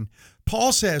 10.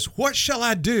 Paul says, what shall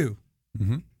I do?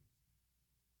 Mm-hmm.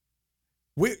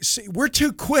 We're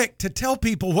too quick to tell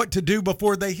people what to do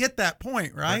before they hit that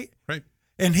point, right? Right.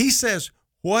 And he says,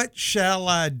 what shall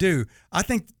I do? I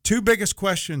think two biggest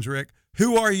questions, Rick.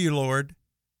 Who are you, Lord?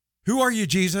 Who are you,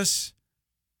 Jesus?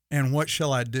 And what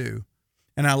shall I do?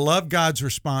 And I love God's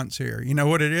response here. You know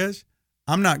what it is?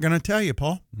 I'm not going to tell you,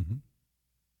 Paul. Mm-hmm.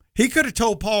 He could have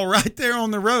told Paul right there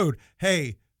on the road,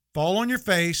 hey, fall on your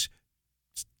face,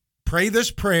 pray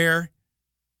this prayer.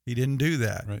 He didn't do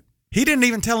that. Right. He didn't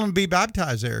even tell him to be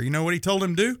baptized there. You know what he told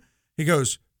him to do? He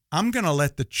goes, I'm going to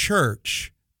let the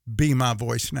church be my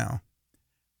voice now.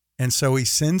 And so he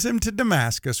sends him to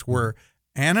Damascus where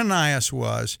Ananias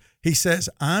was. He says,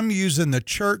 I'm using the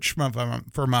church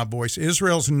for my voice.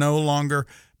 Israel's no longer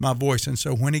my voice. And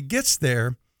so when he gets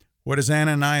there, what does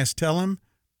Ananias tell him?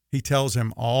 He tells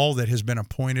him all that has been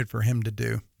appointed for him to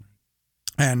do.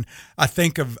 And I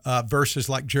think of verses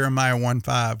like Jeremiah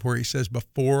 1:5, where he says,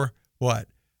 before what?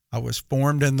 I was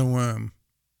formed in the womb.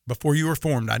 Before you were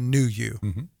formed, I knew you.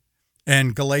 Mm-hmm.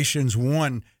 And Galatians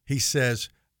 1, he says,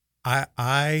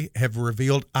 I have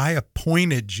revealed, I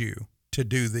appointed you to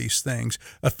do these things.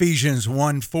 Ephesians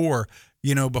 1:4,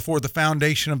 before the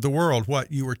foundation of the world,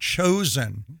 what? You were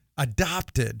chosen,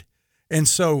 adopted. And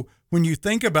so when you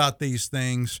think about these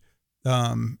things,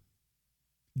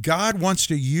 God wants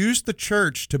to use the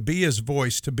church to be his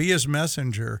voice, to be his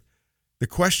messenger. The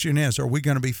question is, are we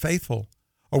going to be faithful?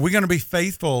 Are we going to be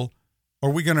faithful? Or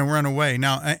are we going to run away?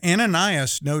 Now,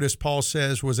 Ananias, notice Paul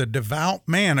says, was a devout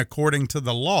man according to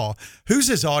the law. Who's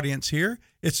his audience here?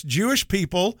 It's Jewish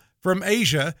people from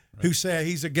Asia who say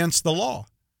he's against the law.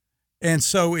 And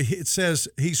so it says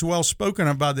he's well spoken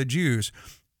of by the Jews.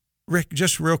 Rick,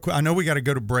 just real quick, I know we got to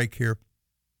go to break here,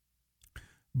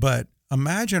 but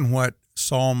imagine what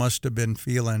Saul must have been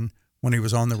feeling when he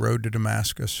was on the road to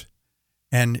Damascus.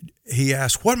 And he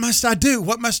asked, what must I do?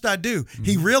 What must I do? Mm-hmm.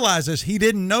 He realizes he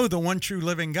didn't know the one true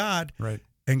living God. Right.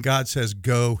 And God says,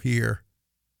 go here.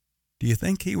 Do you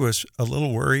think he was a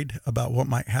little worried about what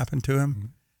might happen to him? Mm-hmm.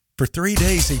 For 3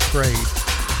 days he prayed.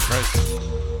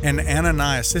 Right. And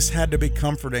Ananias, this had to be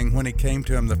comforting when he came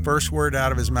to him. The first word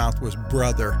out of his mouth was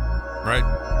brother.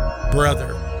 Right.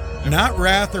 Brother. Not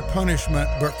wrath or punishment,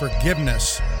 but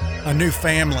forgiveness, a new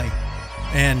family.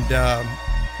 And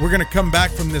we're going to come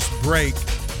back from this break,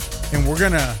 and we're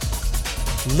going to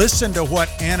listen to what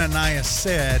Ananias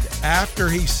said after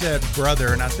he said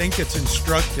brother. And I think it's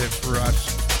instructive for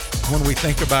us when we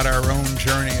think about our own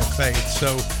journey of faith.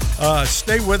 So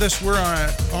stay with us. We're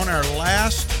on our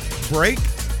last break,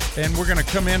 and we're going to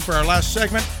come in for our last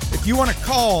segment. If you want to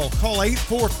call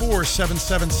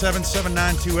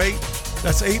 844-777-7928.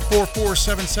 That's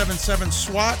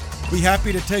 844-777-SWAT. Be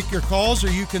happy to take your calls, or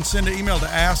you can send an email to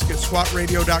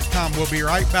ask@swatradio.com. We'll be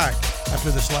right back after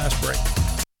this last break.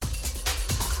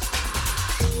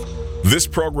 This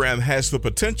program has the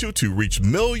potential to reach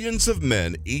millions of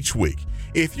men each week.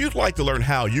 If you'd like to learn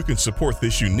how you can support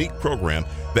this unique program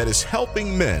that is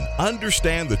helping men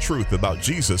understand the truth about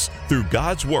Jesus through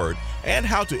God's Word and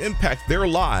how to impact their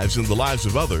lives and the lives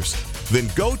of others, then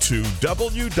go to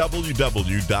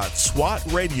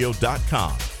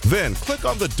www.swatradio.com. Then click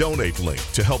on the donate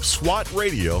link to help SWAT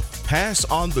Radio pass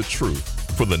on the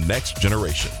truth for the next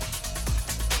generation.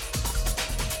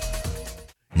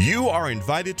 You are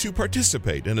invited to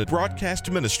participate in a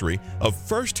broadcast ministry of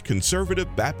First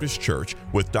Conservative Baptist Church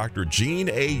with Dr. Gene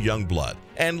A. Youngblood.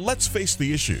 And let's face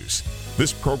the issues.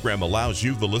 This program allows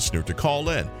you, the listener, to call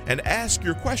in and ask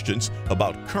your questions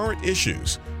about current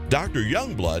issues. Dr.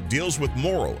 Youngblood deals with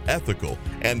moral, ethical,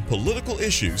 and political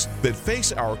issues that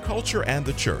face our culture and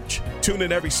the church. Tune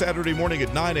in every Saturday morning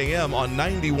at 9 a.m. on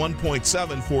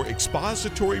 91.7 for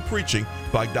expository preaching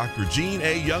by Dr. Gene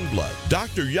A. Youngblood.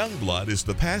 Dr. Youngblood is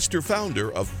the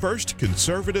pastor-founder of First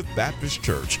Conservative Baptist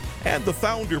Church and the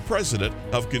founder-president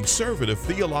of Conservative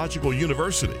Theological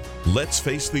University. Let's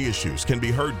Face the Issues can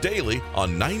be heard daily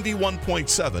on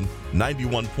 91.7,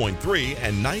 91.3,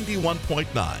 and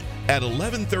 91.9. at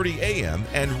 11:30 a.m.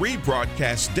 and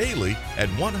rebroadcast daily at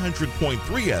 100.3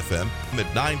 FM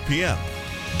at 9 p.m.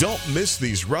 Don't miss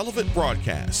these relevant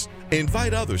broadcasts.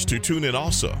 Invite others to tune in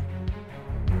also.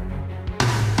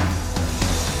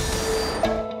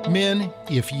 Men,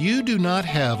 if you do not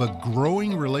have a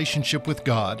growing relationship with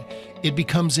God, it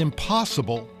becomes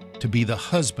impossible to be the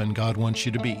husband God wants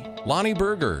you to be. Lonnie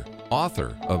Berger,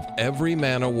 author of Every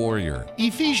Man a Warrior.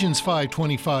 Ephesians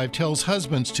 5:25 tells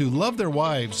husbands to love their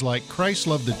wives like Christ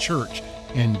loved the church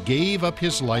and gave up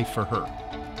his life for her.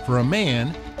 For a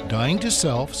man, dying to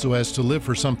self so as to live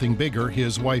for something bigger,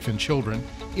 his wife and children,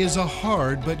 is a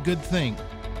hard but good thing.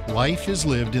 Life is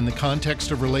lived in the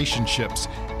context of relationships,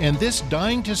 and this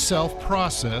dying to self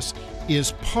process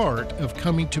is part of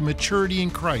coming to maturity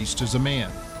in Christ as a man.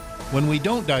 When we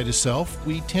don't die to self,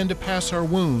 we tend to pass our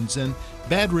wounds and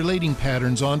bad relating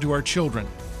patterns on to our children.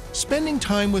 Spending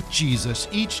time with Jesus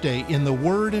each day in the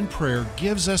Word and prayer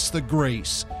gives us the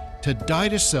grace to die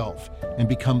to self and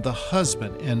become the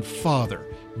husband and father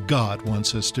God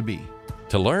wants us to be.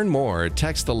 To learn more,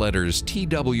 text the letters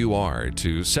TWR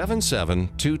to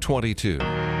 77222.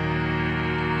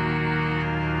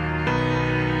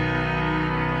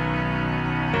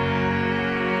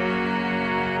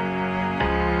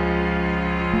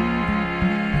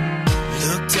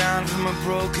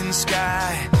 Broken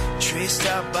sky, traced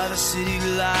out by the city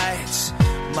lights.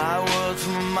 My world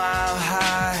from a mile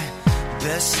high.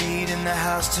 Best seat in the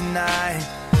house tonight.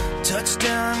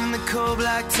 Touchdown in the cold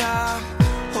black top.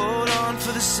 Hold on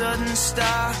for the sudden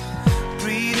stop.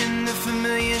 Breathe in the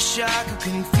familiar shock of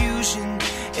confusion.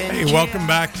 Hey, welcome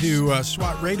back to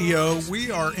SWAT Radio.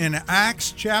 We are in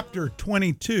Acts chapter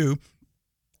 22.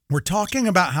 We're talking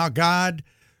about how God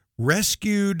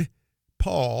rescued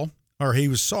Paul, or he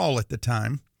was Saul at the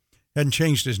time, hadn't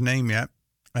changed his name yet.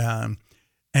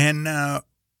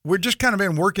 We're just kind of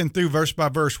been working through verse by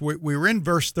verse. We were in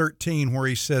verse 13 where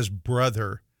he says,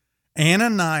 brother,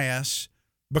 Ananias,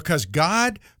 because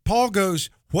Paul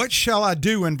goes, what shall I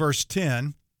do in verse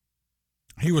 10?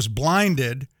 He was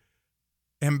blinded.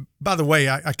 And by the way,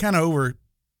 I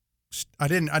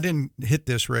didn't hit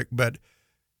this, Rick, but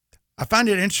I find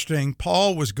it interesting.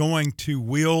 Paul was going to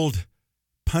wield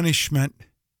punishment,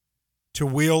 to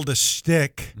wield a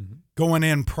stick, going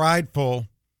in prideful,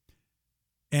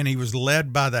 and he was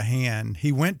led by the hand.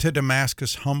 He went to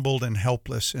Damascus humbled and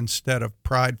helpless instead of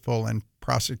prideful and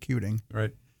prosecuting.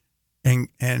 Right.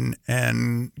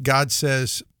 And God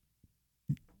says,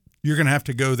 you're going to have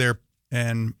to go there,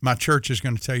 and my church is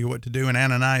going to tell you what to do. And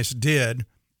Ananias did.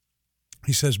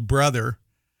 He says, brother.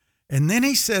 And then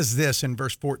he says this in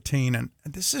verse 14, and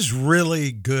this is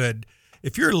really good.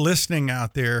 If you're listening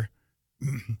out there,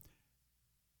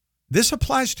 this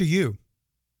applies to you.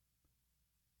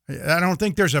 I don't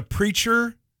think there's a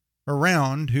preacher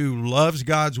around who loves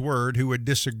God's word who would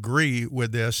disagree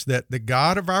with this, that the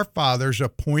God of our fathers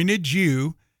appointed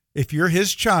you, if you're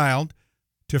his child,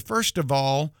 to first of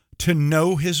all, to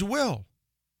know his will.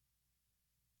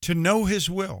 To know his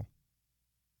will.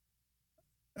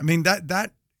 I mean,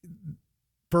 that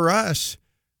for us,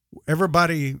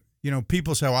 everybody,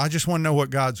 people say, well, I just want to know what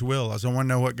God's will is. I want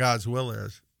to know what God's will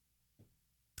is.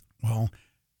 Well,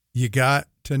 you got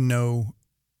to know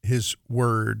his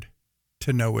word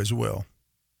to know his will.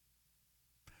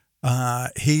 Paul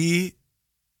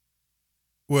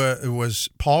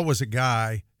was a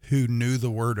guy who knew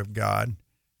the word of God.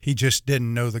 He just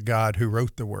didn't know the God who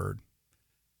wrote the word.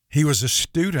 He was a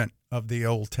student of the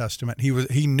Old Testament.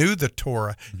 He knew the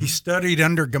Torah. He studied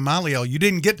under Gamaliel. You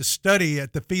didn't get to study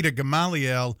at the feet of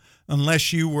Gamaliel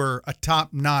unless you were a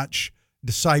top-notch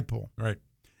disciple. Right.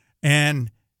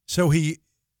 And so he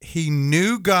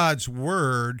knew God's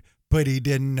word, but he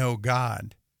didn't know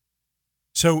God.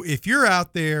 So if you're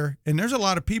out there, and there's a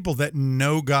lot of people that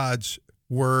know God's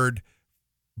word,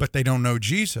 but they don't know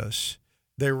Jesus.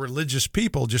 They're religious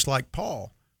people, just like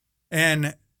Paul.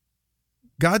 And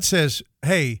God says,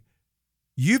 hey,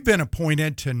 you've been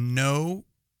appointed to know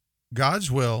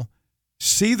God's will,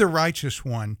 see the righteous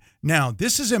one. Now,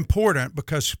 this is important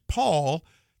because Paul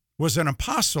was an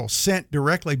apostle sent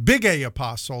directly, big A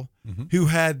apostle, who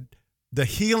had the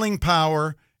healing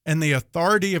power and the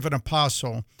authority of an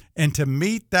apostle. And to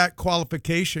meet that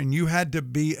qualification, you had to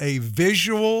be a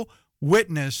visual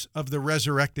witness of the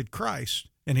resurrected Christ.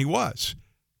 And he was,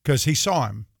 because he saw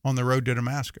him on the road to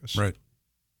Damascus. Right.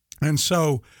 And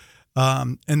so,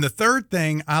 and the third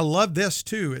thing, I love this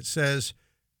too. It says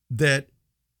that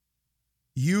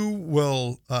you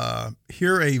will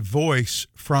hear a voice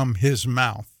from his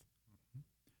mouth.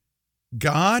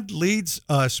 God leads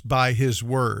us by his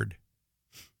word.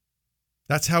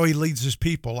 That's how he leads his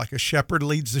people, like a shepherd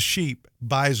leads the sheep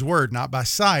by his word, not by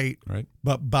sight, right,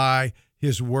 but by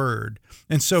his word.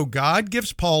 And so God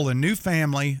gives Paul a new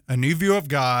family, a new view of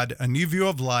God, a new view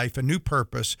of life, a new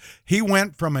purpose. He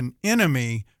went from an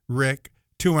enemy, Rick,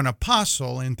 to an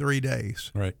apostle in 3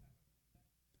 days. Right.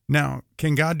 Now,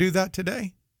 can God do that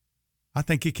today? I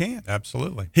think he can.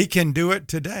 Absolutely. He can do it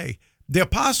today. The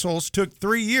apostles took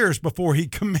 3 years before he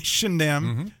commissioned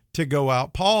them to go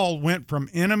out. Paul went from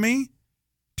enemy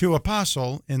to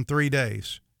apostle in 3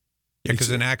 days. Yeah,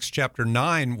 because in Acts chapter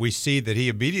 9, we see that he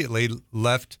immediately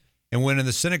left and went in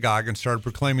the synagogue and started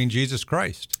proclaiming Jesus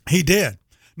Christ. He did.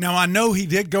 Now, I know he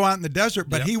did go out in the desert,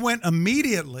 but he went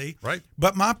immediately. Right.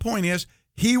 But my point is,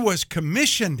 he was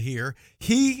commissioned here.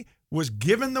 He was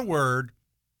given the word.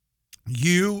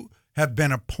 You have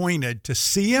been appointed to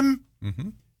see him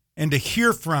and to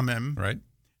hear from him, right,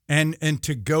 and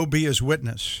to go be his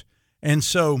witness. And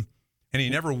so, and he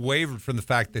never wavered from the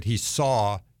fact that he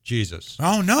saw Jesus.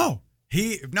 Oh no,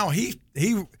 he,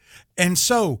 and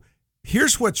so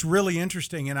here's what's really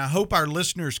interesting, and I hope our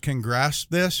listeners can grasp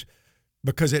this,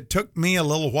 because it took me a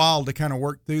little while to kind of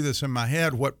work through this in my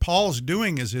head. What Paul's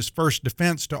doing is his first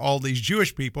defense to all these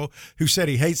Jewish people who said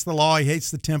he hates the law, he hates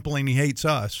the temple, and he hates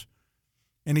us.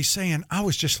 And he's saying, I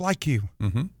was just like you.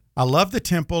 I love the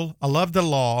temple. I love the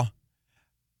law.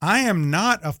 I am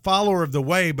not a follower of the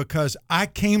way because I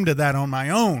came to that on my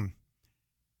own.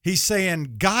 He's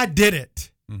saying God did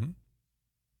it.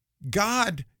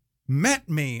 God met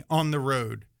me on the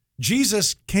road.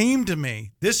 Jesus came to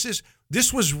me. This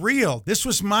was real. This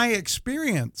was my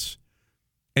experience.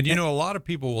 And you know, a lot of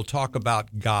people will talk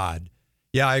about God.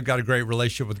 Yeah, I've got a great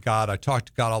relationship with God. I talk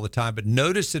to God all the time. But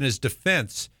notice in his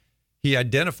defense, he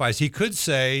identifies, he could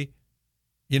say,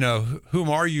 you know, whom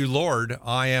are you, Lord?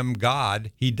 I am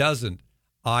God. He doesn't.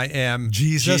 I am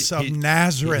Jesus of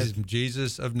Nazareth.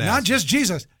 Jesus of Nazareth. Not just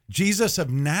Jesus, Jesus of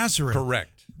Nazareth.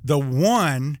 Correct. The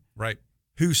one right,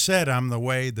 who said, I'm the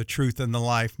way, the truth, and the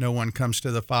life. No one comes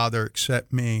to the Father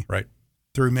except me. Right.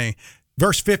 Through me.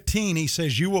 Verse 15, he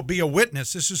says, you will be a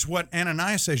witness. This is what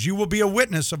Ananias says. You will be a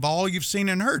witness of all you've seen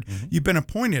and heard. You've been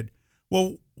appointed.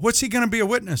 Well, what's he going to be a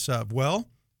witness of? Well,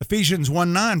 Ephesians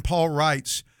 1:9, Paul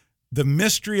writes, the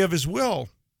mystery of his will,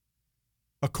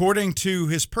 according to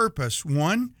his purpose.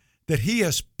 One, that he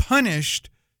has punished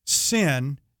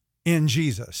sin in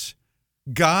Jesus.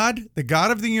 God, the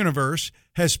God of the universe,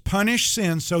 has punished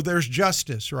sin, so there's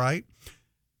justice, right?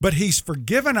 But he's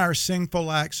forgiven our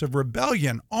sinful acts of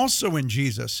rebellion also in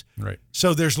Jesus. Right.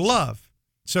 So there's love.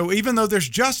 So even though there's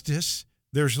justice,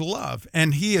 there's love.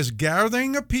 And he is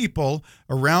gathering a people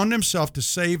around himself to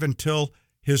save until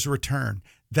his return.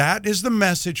 That is the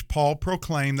message Paul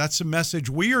proclaimed. That's the message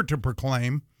we are to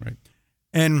proclaim. Right.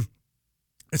 And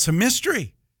it's a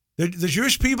mystery. The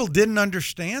Jewish people didn't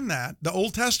understand that. The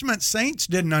Old Testament saints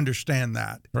didn't understand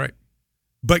that. Right.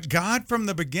 But God from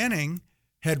the beginning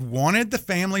had wanted the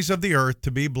families of the earth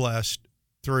to be blessed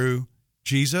through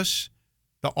Jesus,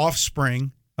 the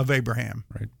offspring of Abraham,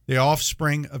 right, the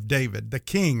offspring of David, the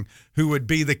king who would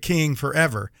be the king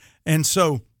forever. And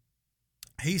so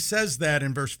he says that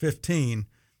in verse 15.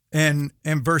 And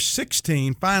verse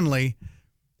 16, finally,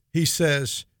 he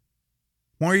says,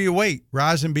 While you wait,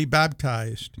 rise and be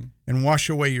baptized and wash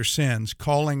away your sins,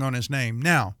 calling on his name.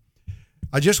 Now,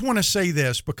 I just want to say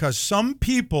this because some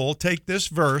people take this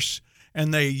verse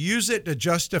and they use it to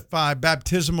justify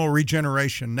baptismal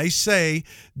regeneration. They say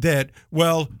that,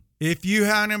 well, if you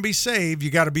want to be saved, you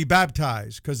got to be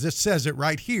baptized because it says it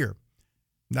right here.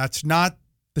 That's not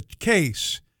the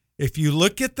case. If you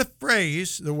look at the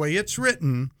phrase, the way it's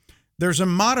written, there's a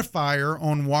modifier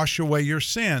on wash away your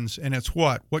sins, and it's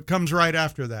what? What comes right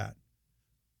after that?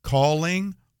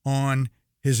 Calling on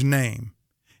his name.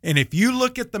 And if you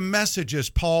look at the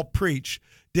messages Paul preached,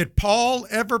 did Paul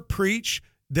ever preach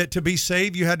that to be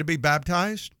saved you had to be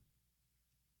baptized?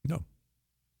 No.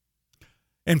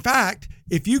 In fact,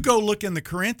 if you go look in the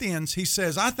Corinthians, he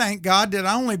says, I thank God that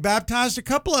I only baptized a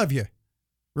couple of you.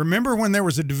 Remember when there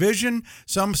was a division,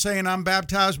 some saying I'm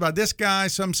baptized by this guy,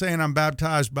 some saying I'm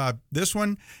baptized by this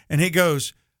one. And he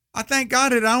goes, I thank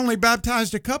God that I only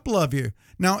baptized a couple of you.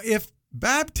 Now, if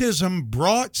baptism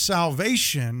brought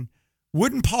salvation,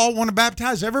 wouldn't Paul want to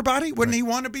baptize everybody? Wouldn't he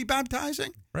want to be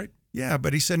baptizing? Right. Yeah,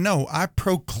 but he said, no, I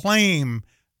proclaim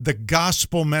the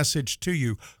gospel message to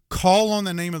you. Call on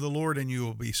the name of the Lord and you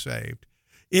will be saved.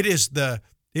 It is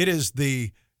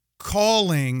the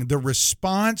calling, the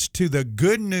response to the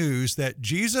good news that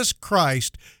Jesus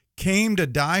Christ came to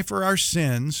die for our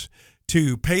sins,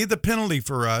 to pay the penalty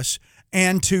for us,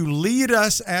 and to lead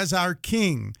us as our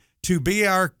king, to be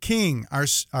our king, our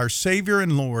Savior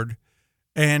and Lord.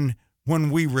 And when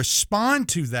we respond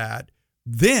to that,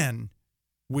 then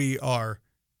we are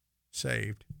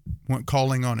saved,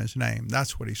 calling on his name.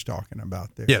 That's what he's talking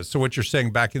about there. Yeah, so what you're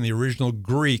saying back in the original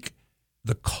Greek,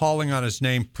 the calling on his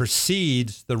name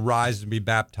precedes the rise and be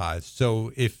baptized.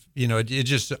 So if, it's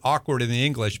just awkward in the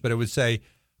English, but it would say,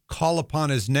 call upon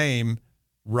his name,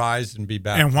 rise and be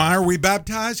baptized. And why are we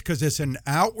baptized? Because it's an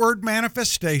outward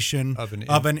manifestation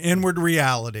of an inward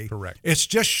reality. Correct. It's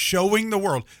just showing the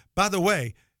world. By the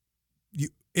way,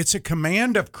 it's a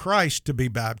command of Christ to be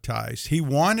baptized. He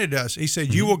wanted us. He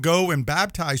said, you will go and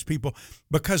baptize people,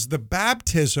 because the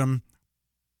baptism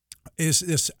is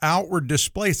this outward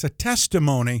display. It's a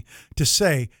testimony to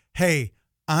say, hey,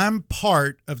 I'm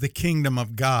part of the kingdom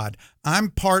of God.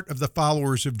 I'm part of the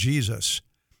followers of Jesus,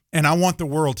 and I want the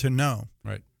world to know.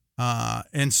 Right.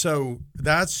 And so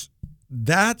that's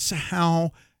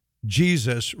how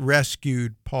Jesus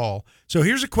rescued Paul. So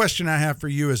here's a question I have for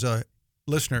you as a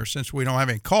listener. Since we don't have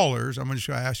any callers, I'm just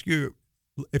going to ask you,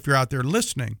 if you're out there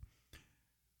listening,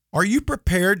 are you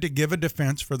prepared to give a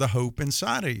defense for the hope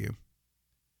inside of you?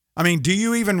 I mean, do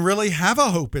you even really have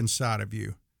a hope inside of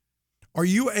you? Are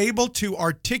you able to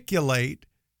articulate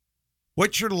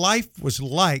what your life was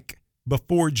like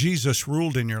before Jesus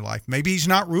ruled in your life? Maybe he's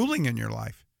not ruling in your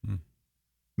life.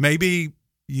 Maybe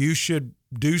you should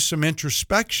do some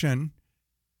introspection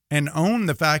and own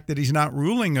the fact that he's not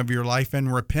ruling of your life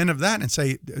and repent of that and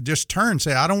say, just turn,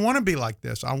 say, I don't want to be like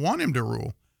this. I want him to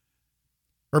rule.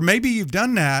 Or maybe you've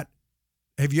done that.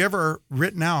 Have you ever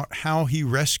written out how he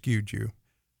rescued you?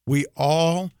 We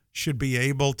all should be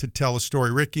able to tell a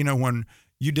story. Rick, when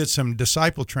you did some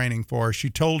disciple training for us, you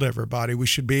told everybody we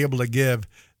should be able to give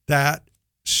that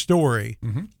story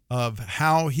of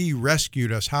how he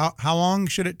rescued us. How long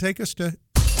should it take us to?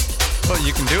 Well,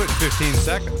 you can do it in 15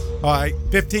 seconds. All right,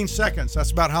 15 seconds. That's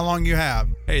about how long you have.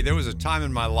 Hey, there was a time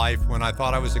in my life when I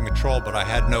thought I was in control, but I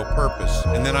had no purpose.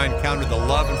 And then I encountered the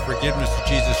love and forgiveness of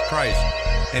Jesus Christ.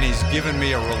 And he's given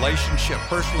me a relationship,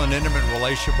 personal and intimate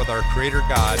relationship with our Creator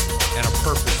God, and a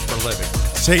purpose for living.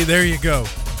 See, there you go.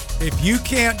 If you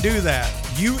can't do that,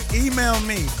 you email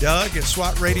me,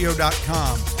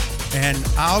 Doug@swatradio.com, and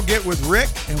I'll get with Rick,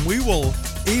 and we will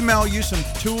email you some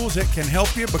tools that can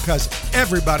help you, because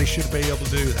everybody should be able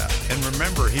to do that. And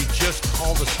remember, he just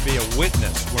called us to be a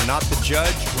witness. We're not the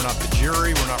judge. We're not the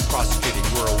jury. We're not prosecuting.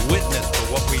 We're a witness for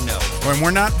what we know. And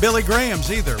we're not Billy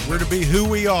Grahams either. We're to be who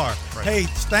we are. Right. Hey,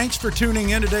 thanks for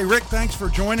tuning in today. Rick, thanks for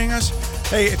joining us.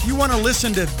 Hey, if you want to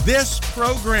listen to this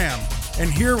program and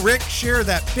hear Rick share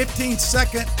that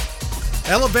 15-second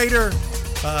elevator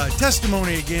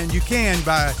testimony again, you can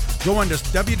by going to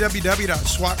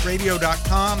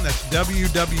www.swatradio.com. That's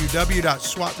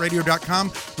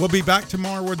www.swatradio.com. We'll be back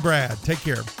tomorrow with Brad. Take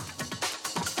care.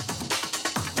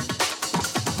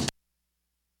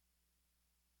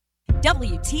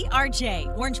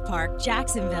 WTRJ, Orange Park,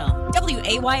 Jacksonville.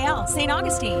 WAYL, St.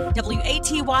 Augustine.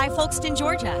 WATY, Folkston,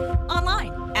 Georgia.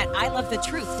 Online at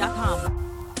ilovethetruth.com.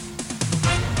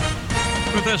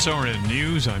 With SRN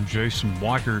News, I'm Jason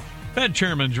Walker. Fed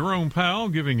Chairman Jerome Powell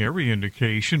giving every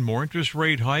indication more interest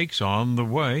rate hikes on the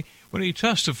way when he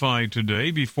testified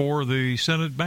today before the Senate